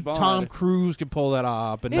Maybe it's Bond? Tom Cruise could pull that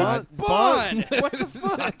off, but It's not Bond. What the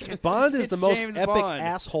fuck? Bond is It's the most James epic Bond.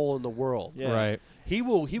 asshole in the world. Yeah. right. He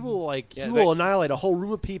will annihilate a whole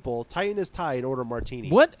room of people, tighten his tie, and order a martini.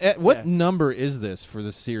 What Yeah. number is this for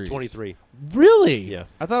the series? 23. Really? Yeah.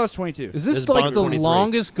 I thought it was 22. Is This this is like Bond the 23.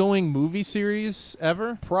 longest going movie series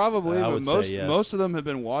ever? Probably, I but would most say yes. most of them have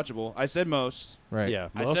been watchable. I said most. Right. Yeah,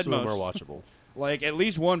 I most said of them are most. watchable. Like at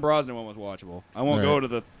least one Brosnan one was watchable. I won't Right. go to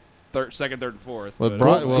the second, third, and fourth. Well,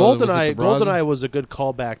 but- was it the GoldenEye Brosnan? GoldenEye was a good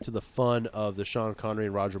callback to the fun of the Sean Connery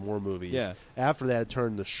and Roger Moore movies. Yeah. After that, it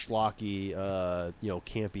turned the schlocky,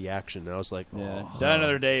 campy action. And I was like, yeah, oh. Die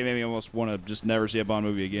Another Day made me almost want to just never see a Bond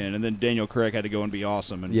movie again. And then Daniel Craig had to go and be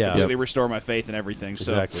awesome and Yeah. completely restore my faith in everything.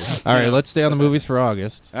 So, Exactly. All right, Yeah. let's stay on the movies for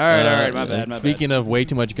August. All right, my bad, my Speaking of way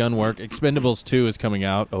too much gun work, Expendables 2 is coming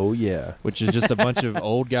out, Oh yeah. which is just a bunch of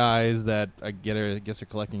old guys that I guess are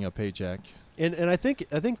collecting a paycheck. And I think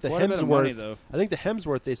the Quite a bit of money, Hemsworth. though. I think the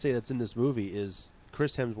Hemsworth they say that's in this movie is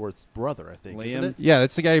Chris Hemsworth's brother. I think. Isn't Liam? it? Yeah,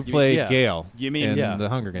 that's the guy who played yeah. Gale You mean- in Yeah. the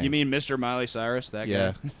Hunger Games. You mean Mr. Miley Cyrus? That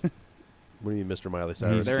Yeah. guy? What do you mean, Mr. Miley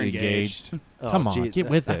Cyrus? They're engaged. Oh, Come on, geez. get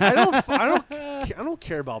with it. I don't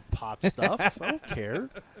care about pop stuff. I don't care.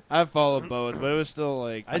 I followed both, but it was still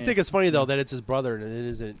like. I think it's funny though that it's his brother and it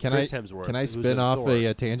isn't Chris Hemsworth. Can I who's spin a off Thor.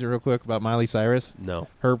 a tangent real quick about Miley Cyrus? No.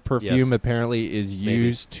 Her perfume Yes. apparently is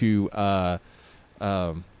used to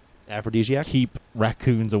Aphrodisiac? keep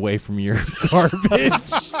raccoons away from your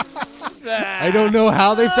garbage. I don't know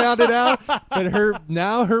how they found it out, but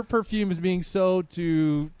her perfume is being sold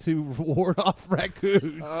to ward off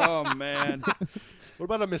raccoons. Oh man. What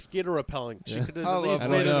about a mosquito repellent? She could have I at least love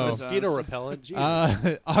made Miley a Cyrus. mosquito repellent.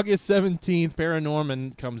 Jesus. August 17th,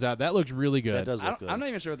 Paranorman comes out. That looks really good. That does look good. I'm not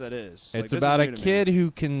even sure what that is. Like, It's this about is a new to me. kid who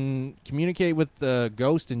can communicate with the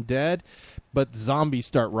ghost and dead, but zombies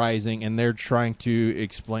start rising, and they're trying to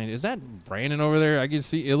explain. Is that Brandon over there? I can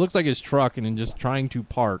see it looks like his truck, and just trying to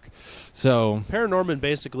park. So Paranorman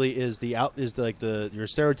basically is your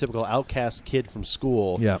stereotypical outcast kid from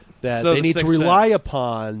school Yeah. that So they the need to Sixth rely Sense.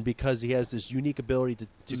 upon because he has this unique ability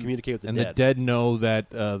to communicate with the and dead. the dead know that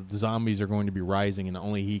the zombies are going to be rising, and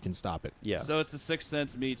only he can stop it. Yeah, So it's the Sixth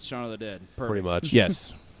Sense meets Shaun of the Dead. Perfect. pretty much.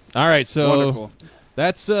 Yes. All right. So Wonderful.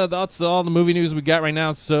 that's all the movie news we got right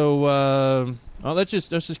now. So let's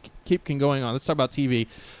just keep going on. Let's talk about TV.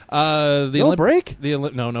 No break?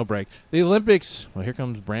 No break. The Olympics. Well, here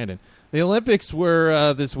comes Brandon. The Olympics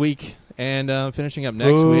were this week and finishing up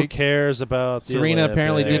next Who week. cares about the Serena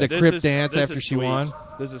apparently did a This crip is- dance this after is she sweet. won.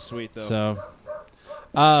 This is sweet though. So,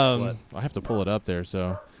 What? I have to pull it up there.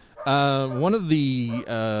 So, one of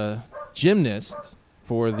the gymnasts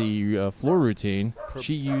for the floor routine,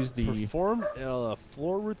 she used the. performed a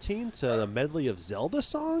floor routine to the medley of Zelda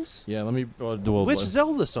songs. Yeah, let me. Which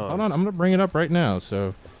Zelda songs? Hold on, I'm gonna bring it up right now.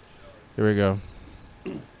 So, here we go.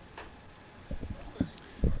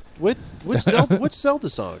 Which Zelda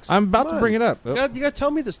songs? I'm about Come to bring on. it up. You gotta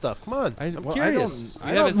tell me this stuff. Come on. I'm curious.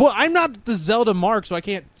 I'm not the Zelda mark, so I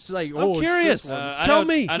can't say. I'm curious. Tell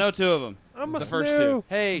me. I know two of them. I'm a the first snoo. two.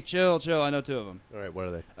 Hey, chill. I know two of them. All right, what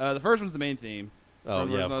are they? The first one's the main theme. Oh,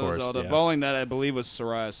 from yeah, Legend of course, Zelda. yeah. Following that, I believe, was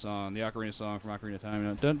Soraya's song, the Ocarina song from Ocarina of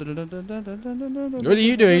Time. What are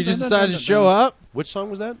you doing? You just decided to show up? Which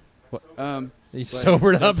song was that? He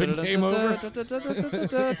sobered up and came over.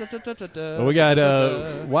 Well, we got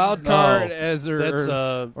Wild Card That's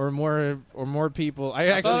or more people. I I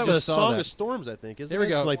actually thought it was just saw Song that. of Storms. I think. Isn't Here we it?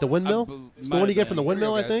 go. From, like the windmill. It's the one you get from the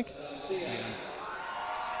windmill. I think. Here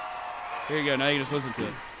you go. Now you can just listen to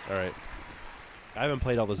it. All right. I haven't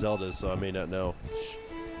played all the Zeldas, so I may not know.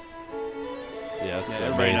 Yeah, that's the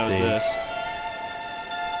Everybody main knows theme. this.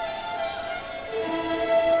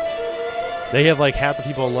 They have like half the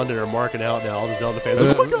people in London are marking out now. All the Zelda fans. Are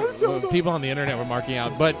like, oh my God, it's Zelda! People on the internet were marking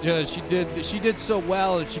out, but she did so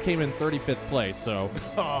well that she came in 35th place. So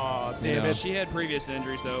Oh, damn Yeah. it! She had previous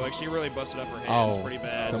injuries though. Like she really busted up her hands pretty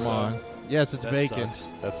bad. come so. on, yes, it's That bacon. sucks.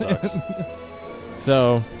 That sucks.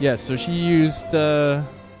 So yes, so she used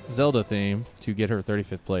Zelda theme to get her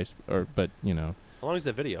 35th place, but How long is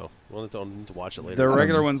that video? We'll have to watch it later. The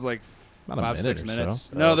regular one's like Not a 5-6 minute or minutes.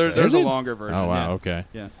 so. No, Oh, okay. there's Is a it? longer version. Oh wow, yeah. okay.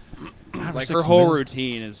 Yeah. 5 or Like 6 her whole minutes.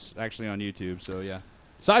 routine is actually on YouTube. So yeah.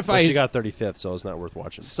 Sci-Fi. Well, she is- got 35th, so it's not worth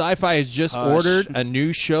watching. Sci-Fi has just Hush. ordered a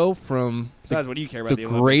new show from Besides, what do you care about the the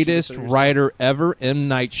Olympics? greatest Sisters? writer ever, M.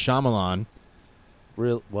 Night Shyamalan.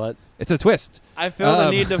 Real what? It's a twist. I feel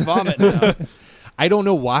the need to vomit now. I don't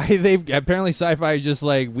know why they've apparently sci-fi is just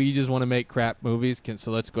like we just want to make crap movies.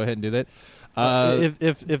 So let's go ahead and do that.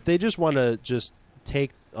 If they just want to just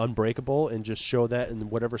take Unbreakable and just show that in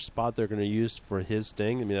whatever spot they're going to use for his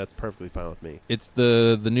thing, I mean that's perfectly fine with me. It's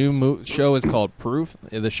the new show is called Proof.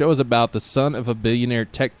 The show is about the son of a billionaire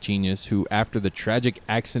tech genius who, after the tragic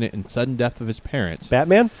accident and sudden death of his parents,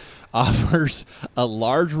 Batman offers a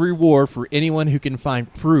large reward for anyone who can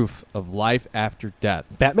find proof of life after death.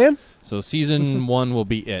 Batman. So season 1 will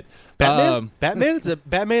be it. Batman.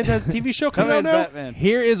 Batman has a TV show coming out now. Batman.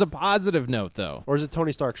 Here is a positive note, though. Or is it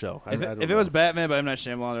Tony Stark show? If it was Batman, but I'm not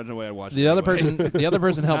Shyamalan, there's no way I'd watch it. The other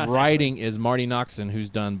person helped writing is Marty Noxon, who's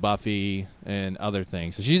done Buffy and other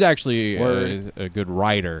things. So she's actually a good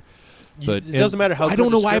writer. But it doesn't matter how. I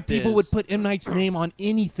don't know why people would put M. Night's name on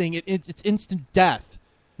anything. It's instant death.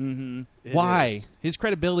 Mm-hmm. Why? His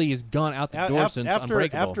credibility has gone out the door since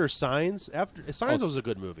Unbreakable. After Signs was a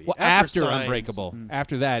good movie. Well, after Unbreakable.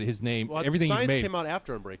 After that, his name, everything Signs he's made. came out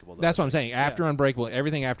after Unbreakable. Though, That's what I'm saying. After Unbreakable,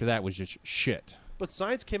 everything after that was just shit. But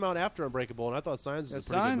Signs came out after Unbreakable, and I thought Signs was a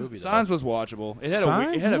pretty good movie. Signs was watchable. It had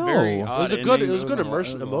a No. very odd It was a good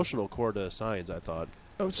emotional core to Signs, I thought.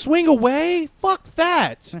 Swing away? Fuck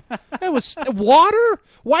that. It was water?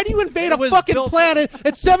 Why do you invade a fucking planet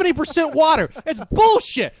at 70% water? It's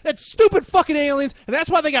bullshit. That's stupid fucking aliens, and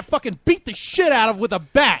that's why they got fucking beat the shit out of with a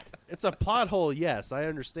bat. It's a plot hole, yes. I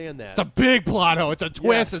understand that. It's a big plot hole. It's a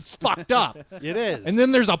twist. Yes. It's fucked up. It is. And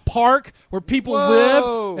then there's a park where people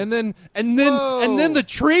live, and then the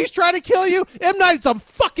trees try to kill you. M. Night's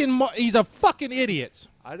he's a fucking idiot.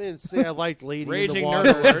 I didn't say I liked Lady in Raging the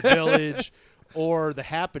Water nerd or Village or The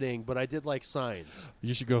Happening, but I did like Signs.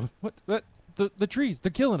 You should go. What? The trees, they're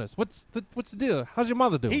killing us. What's the deal? How's your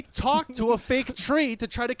mother doing? He talked to a fake tree to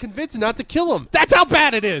try to convince him not to kill him. That's how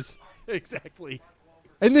bad it is. Exactly.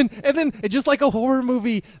 And then it's just like a horror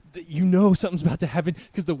movie. You know something's about to happen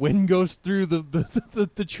because the wind goes through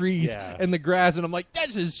the trees and the grass, and I'm like,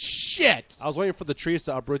 this is shit. I was waiting for the trees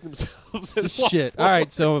to uproot themselves. This is shit. All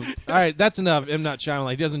right, that's enough. M. Night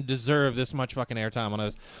Shyamalan. He doesn't deserve this much fucking airtime on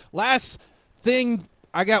us. Last thing,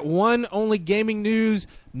 I got one only gaming news.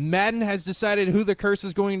 Madden has decided who the curse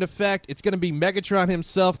is going to affect. It's going to be Megatron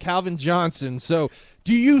himself, Calvin Johnson. So,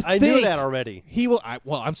 do you think I knew that already. He will?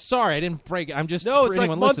 I'm sorry, I didn't break it. I'm just it's like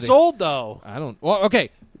months listening. old though. I don't. Well,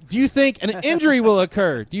 okay. Do you think an injury will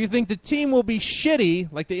occur? Do you think the team will be shitty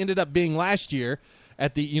like they ended up being last year?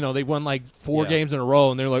 At the they won like 4 games in a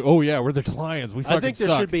row, and they're like, oh yeah, we're the Lions. We fucking I think there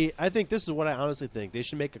suck. should be. I think this is what I honestly think. They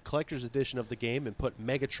should make a collector's edition of the game and put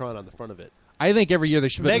Megatron on the front of it. I think every year they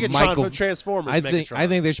should put Megatron Michael from Transformers. I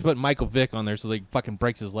think they should put Michael Vick on there so he fucking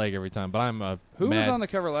breaks his leg every time. But I'm who was on the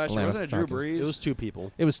cover last year? Wasn't it Drew Brees? It was 2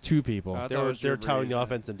 people. It was 2 people. They're touting the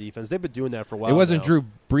offense and defense. They've been doing that for a while. It wasn't now. Drew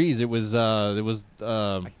Brees. It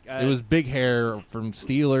was Big Hair from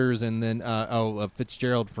Steelers, and then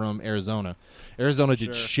Fitzgerald from Arizona. Arizona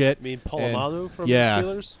did shit. I mean Polamalu from the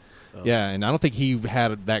Steelers. Oh. Yeah, and I don't think he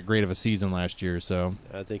had that great of a season last year. So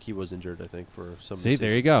I think he was injured. I think for some. See,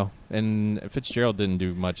 there you go. And Fitzgerald didn't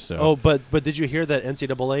do much. So. Oh, but did you hear that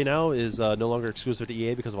NCAA now is no longer exclusive to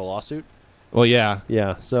EA because of a lawsuit? Well, yeah.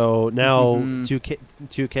 Yeah. So now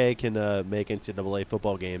 2K can make NCAA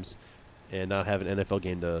football games and not have an NFL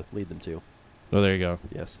game to lead them to. Well, there you go.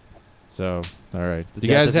 Yes. So, all right. Do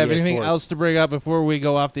you guys have anything else to bring up before we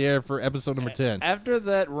go off the air for episode number 10? After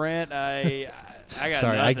that rant, I got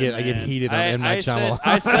sorry. Nothing, I get heated on M. Night Shyamalan.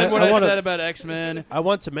 I said what I said about X-Men. I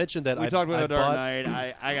want to mention that we talked about the Dark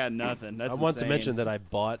Knight. I got nothing. That's want to mention that I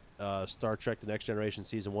bought Star Trek: The Next Generation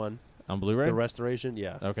Season 1 on Blu-ray. The restoration,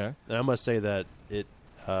 yeah. Okay. And I must say that it.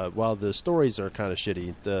 While the stories are kind of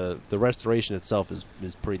shitty, the restoration itself is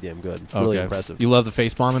pretty damn good. It's really impressive. You love the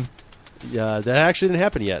face bombing? Yeah, that actually didn't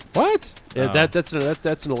happen yet. What? Yeah, that's in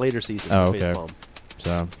a later season. Oh, okay. Face bomb.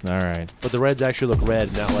 So, all right. But the reds actually look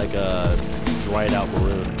red, not like a dried out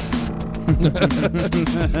maroon.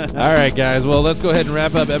 All right, guys. Well, let's go ahead and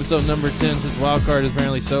wrap up episode number 10 since Wildcard is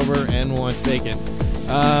apparently sober and won't take it.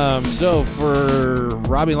 So for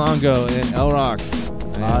Robbie Longo and El Rock,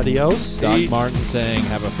 adios. Doc Martin saying,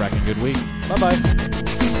 have a fracking good week. Bye-bye.